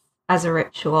spirits as a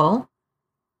ritual.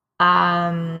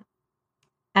 And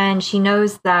she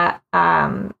knows that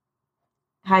Hajime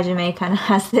kind of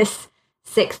has this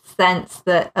sixth sense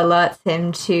that alerts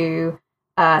him to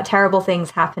terrible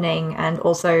things happening and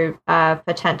also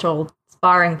potential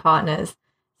sparring partners.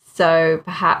 So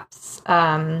perhaps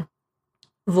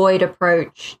Void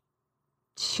approach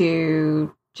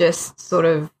to just sort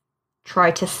of try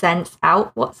to sense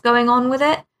out what's going on with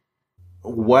it.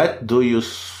 What do you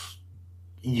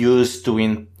use to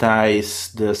entice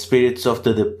the spirits of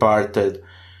the departed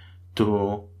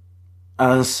to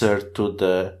answer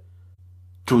to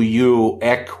you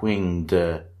echoing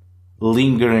the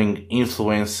lingering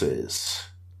influences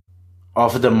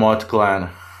of the Mod clan?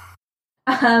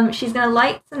 She's going to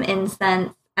light some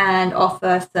incense and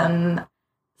offer some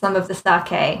of the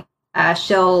sake.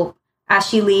 She'll, as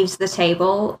she leaves the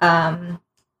table,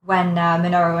 when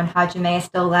Minoru and Hajime are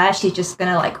still there, she's just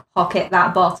going to like pocket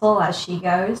that bottle as she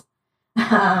goes.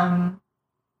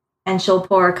 And she'll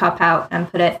pour a cup out and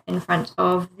put it in front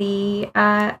of the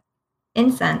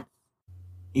incense.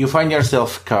 You find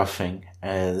yourself coughing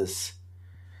as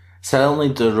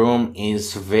suddenly the room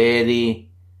is very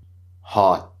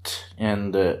hot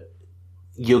and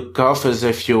you cough as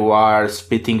if you are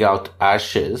spitting out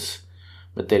ashes,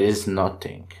 but there is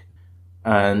nothing.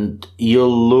 And you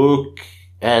look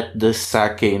at the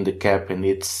sake in the cup and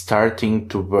it's starting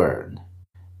to burn.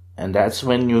 And that's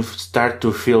when you start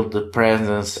to feel the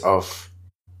presence of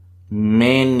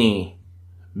many,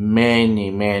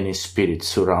 many, many spirits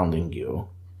surrounding you,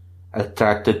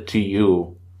 attracted to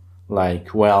you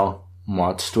like, well,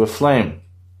 moths to a flame.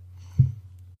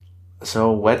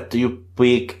 So what do you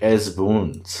pick as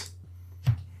boons?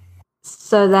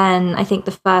 So then I think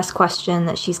the first question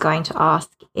that she's going to ask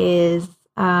is,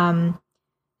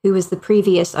 who was the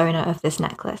previous owner of this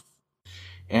necklace?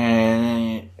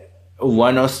 And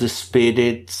one of the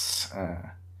spirits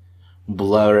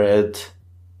blurred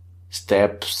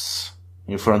steps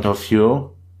in front of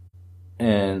you,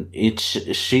 and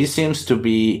she seems to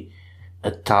be a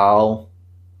tall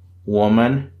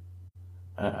woman,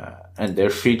 and their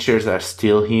features are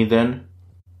still hidden,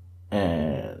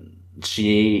 and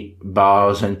she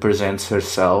bows and presents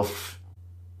herself,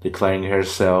 declaring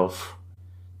herself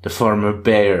the former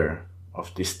bearer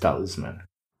of this talisman.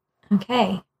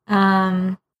 Okay.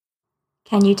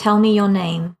 Can you tell me your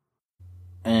name?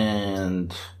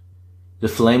 And the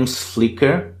flames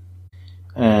flicker,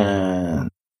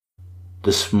 and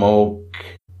the smoke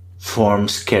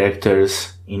forms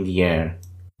characters in the air.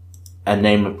 A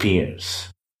name appears.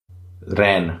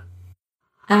 Ren.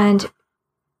 And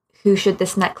who should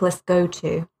this necklace go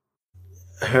to?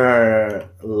 Her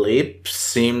lips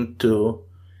seem to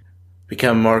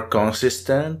become more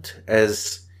consistent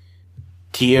as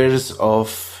tears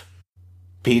of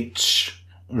peach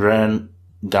run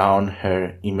down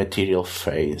her immaterial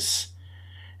face,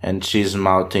 and she's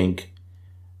mouthing,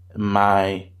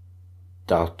 "My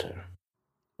daughter."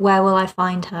 Where will I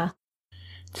find her?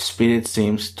 The spirit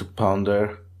seems to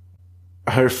ponder.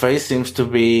 Her face seems to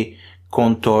be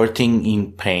contorting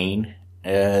in pain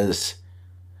as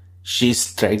she's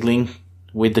struggling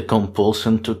with the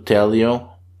compulsion to tell you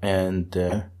and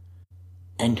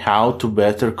how to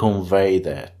better convey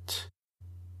that.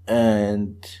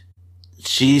 And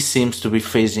she seems to be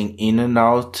phasing in and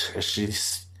out as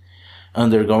she's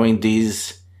undergoing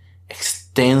this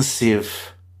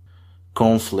extensive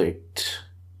conflict.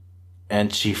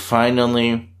 And she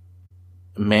finally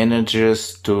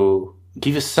manages to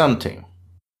give us something.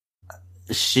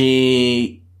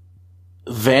 She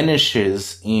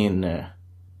vanishes in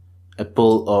a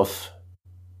pool of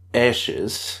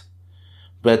ashes,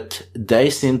 but they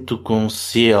seem to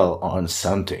conceal on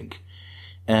something.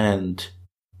 And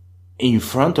in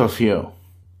front of you,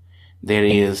 there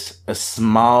is a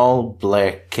small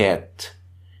black cat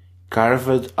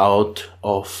carved out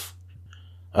of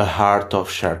a heart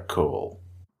of charcoal.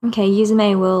 Okay,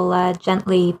 Yuzume will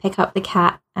gently pick up the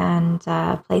cat and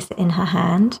place it in her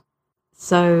hand.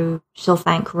 So she'll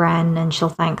thank Ren and she'll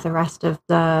thank the rest of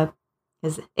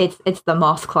because it's the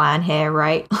Moth clan here,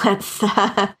 right? Let's.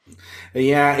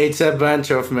 Yeah, it's a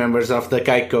bunch of members of the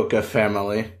Kaikoka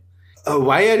family.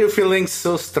 Why are you feeling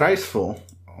so stressful?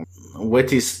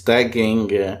 What is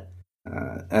tugging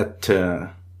at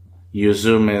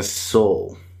Yuzume's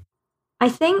soul? I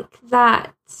think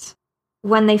that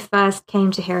when they first came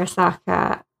to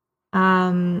Hirosaka,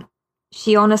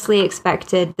 she honestly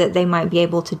expected that they might be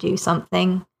able to do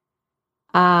something,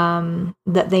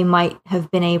 that they might have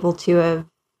been able to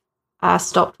have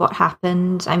stopped what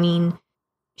happened. I mean,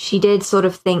 she did sort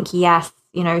of think, yes,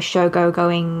 Shogo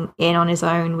going in on his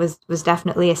own was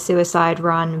definitely a suicide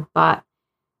run, but,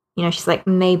 she's like,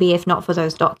 maybe if not for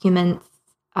those documents,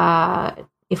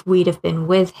 if we'd have been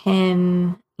with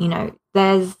him,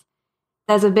 there's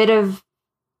a bit of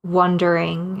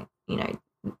wondering,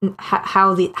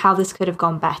 how this could have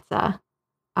gone better.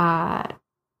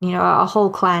 A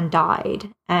whole clan died,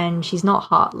 and she's not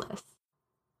heartless.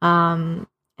 And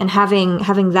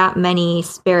having that many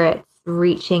spirits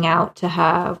reaching out to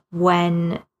her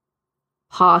when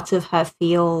part of her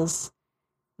feels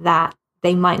that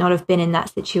they might not have been in that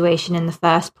situation in the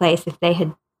first place if they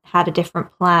had had a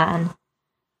different plan,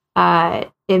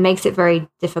 it makes it very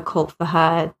difficult for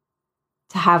her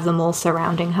to have them all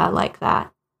surrounding her like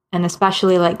that. And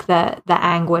especially like the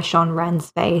anguish on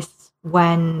Ren's face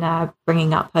when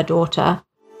bringing up her daughter.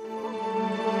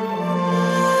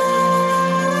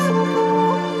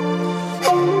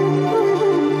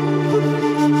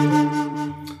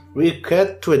 We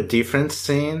cut to a different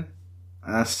scene.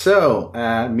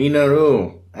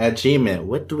 Minoru, Hajime,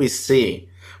 what do we see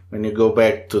when you go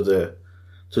back to the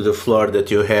floor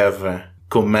that you have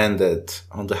commanded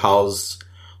on the House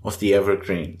of the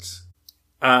Evergreens?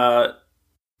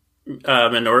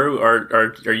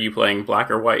 Minoru, are you playing black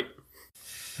or white?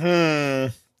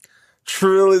 Truly,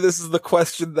 this is the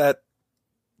question that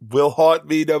will haunt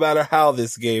me no matter how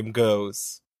this game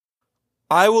goes.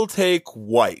 I will take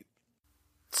white.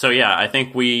 So yeah, I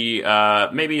think we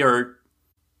maybe are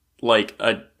like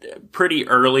pretty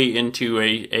early into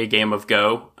a game of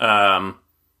Go, and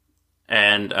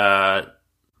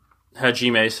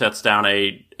Hajime sets down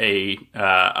a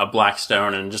black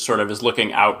stone and just sort of is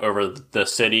looking out over the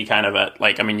city, kind of at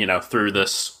through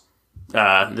this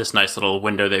this nice little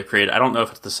window they've created. I don't know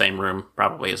if it's the same room,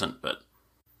 probably isn't, but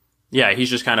yeah, he's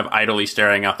just kind of idly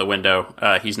staring out the window.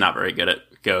 He's not very good at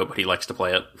Go, but he likes to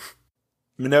play it.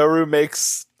 Minoru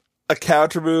makes a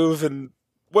counter move, and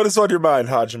what is on your mind,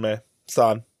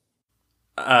 Hajime-san?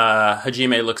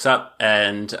 Hajime looks up,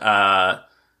 and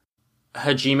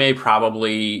Hajime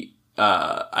probably,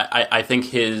 I think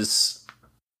his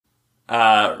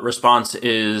response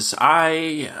is,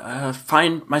 I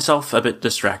find myself a bit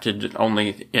distracted,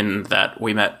 only in that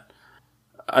we met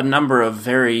a number of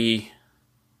very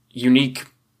unique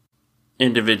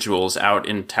individuals out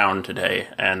in town today,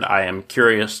 and I am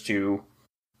curious to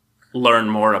learn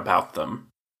more about them.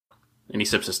 And he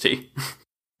sips his tea.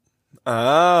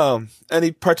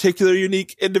 Any particular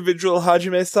unique individual,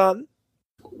 Hajime-san?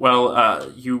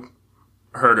 Well, you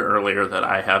heard earlier that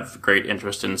I have great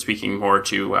interest in speaking more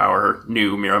to our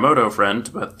new Miyamoto friend,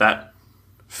 but that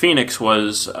Phoenix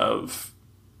was of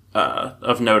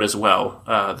note as well.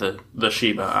 The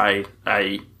Shiba,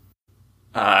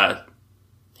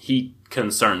 he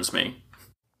concerns me.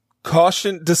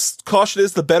 Caution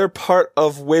is the better part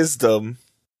of wisdom.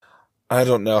 I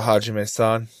don't know,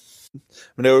 Hajime-san.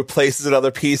 Minoru places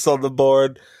another piece on the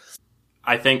board.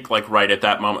 I think, right at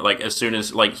that moment, as soon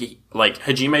as,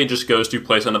 Hajime just goes to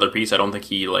place another piece, I don't think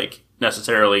he,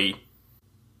 necessarily...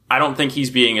 I don't think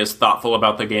he's being as thoughtful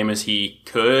about the game as he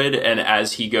could, and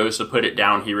as he goes to put it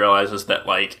down, he realizes that,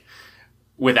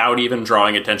 without even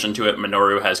drawing attention to it,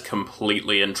 Minoru has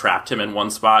completely entrapped him in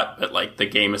one spot, but, the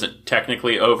game isn't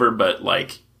technically over, but,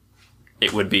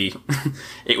 it would be,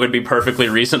 it would be perfectly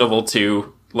reasonable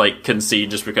to,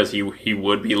 concede just because he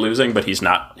would be losing, but he's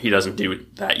not. He doesn't do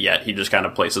that yet. He just kind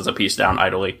of places a piece down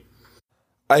idly.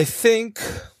 I think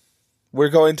we're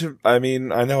going to, I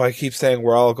know I keep saying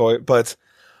we're all going, but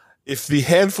if the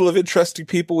handful of interesting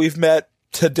people we've met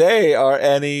today are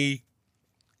any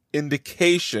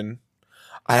indication,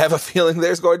 I have a feeling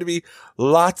there's going to be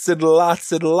lots and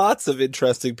lots and lots of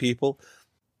interesting people,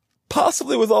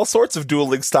 possibly with all sorts of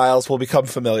dueling styles we'll become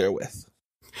familiar with.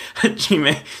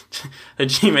 Hajime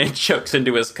chokes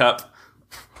into his cup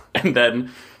and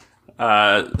then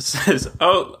says,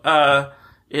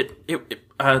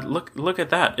 look at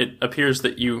that. It appears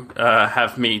that you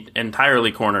have me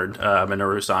entirely cornered,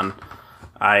 Minoru-san.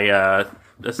 I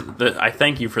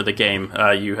thank you for the game.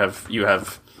 You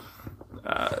have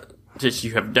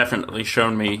definitely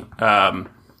shown me.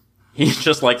 He's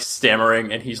just like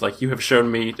stammering, and he's like, "You have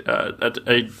shown me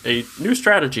a new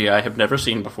strategy I have never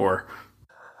seen before."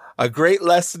 A great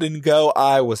lesson in Go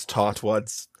I was taught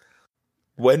once.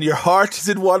 When your heart is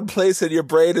in one place and your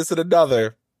brain is in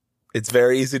another, it's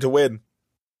very easy to win.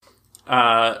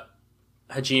 Hajime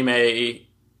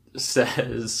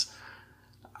says,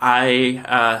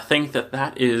 I think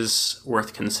that is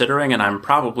worth considering, and I'm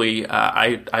probably,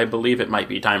 I believe it might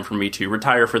be time for me to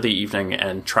retire for the evening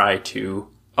and try to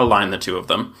align the two of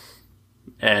them.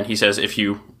 And he says, if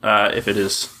it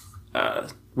is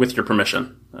with your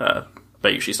permission,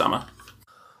 Bayushi-sama.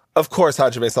 Of course,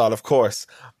 Hajime-san, of course.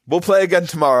 We'll play again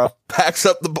tomorrow. Packs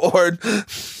up the board.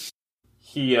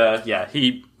 He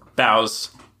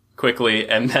bows quickly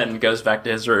and then goes back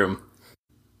to his room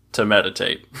to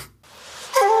meditate.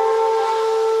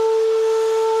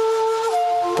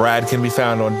 Brad can be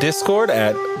found on Discord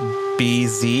at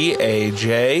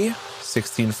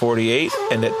BZAJ1648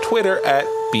 and at Twitter at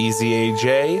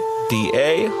BZAJDA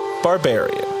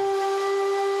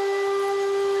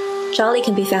Charlie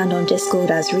can be found on Discord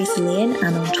as Risalian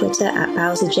and on Twitter at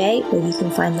BowserJ, where you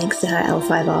can find links to her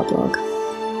L5R blog.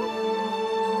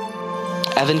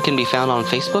 Evan can be found on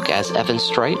Facebook as Evan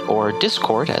Strite or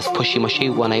Discord as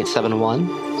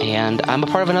PushyMushy1871, and I'm a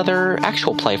part of another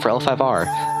actual play for L5R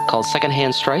called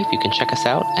Secondhand Strife. You can check us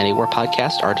out anywhere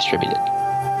podcasts are distributed.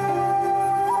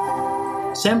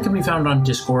 Sam can be found on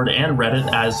Discord and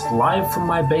Reddit as Live From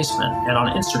My Basement, and on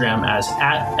Instagram as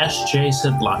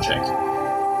 @SJSidLogic.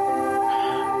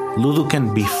 Ludo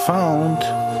can be found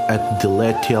at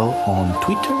Deletial on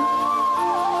Twitter,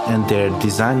 and their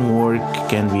design work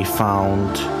can be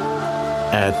found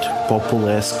at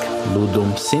Populesque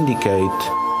Ludum Syndicate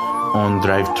on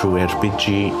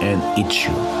DriveThruRPG and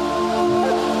Itch.io.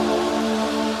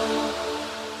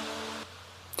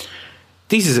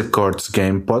 This is a Courts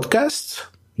Game podcast.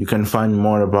 You can find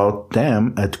more about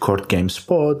them at Court Games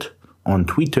Pod on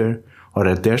Twitter or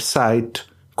at their site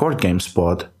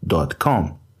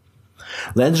courtgamespod.com.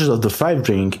 Legends of the Five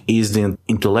Ring is the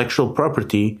intellectual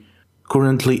property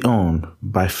currently owned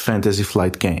by Fantasy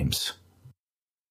Flight Games.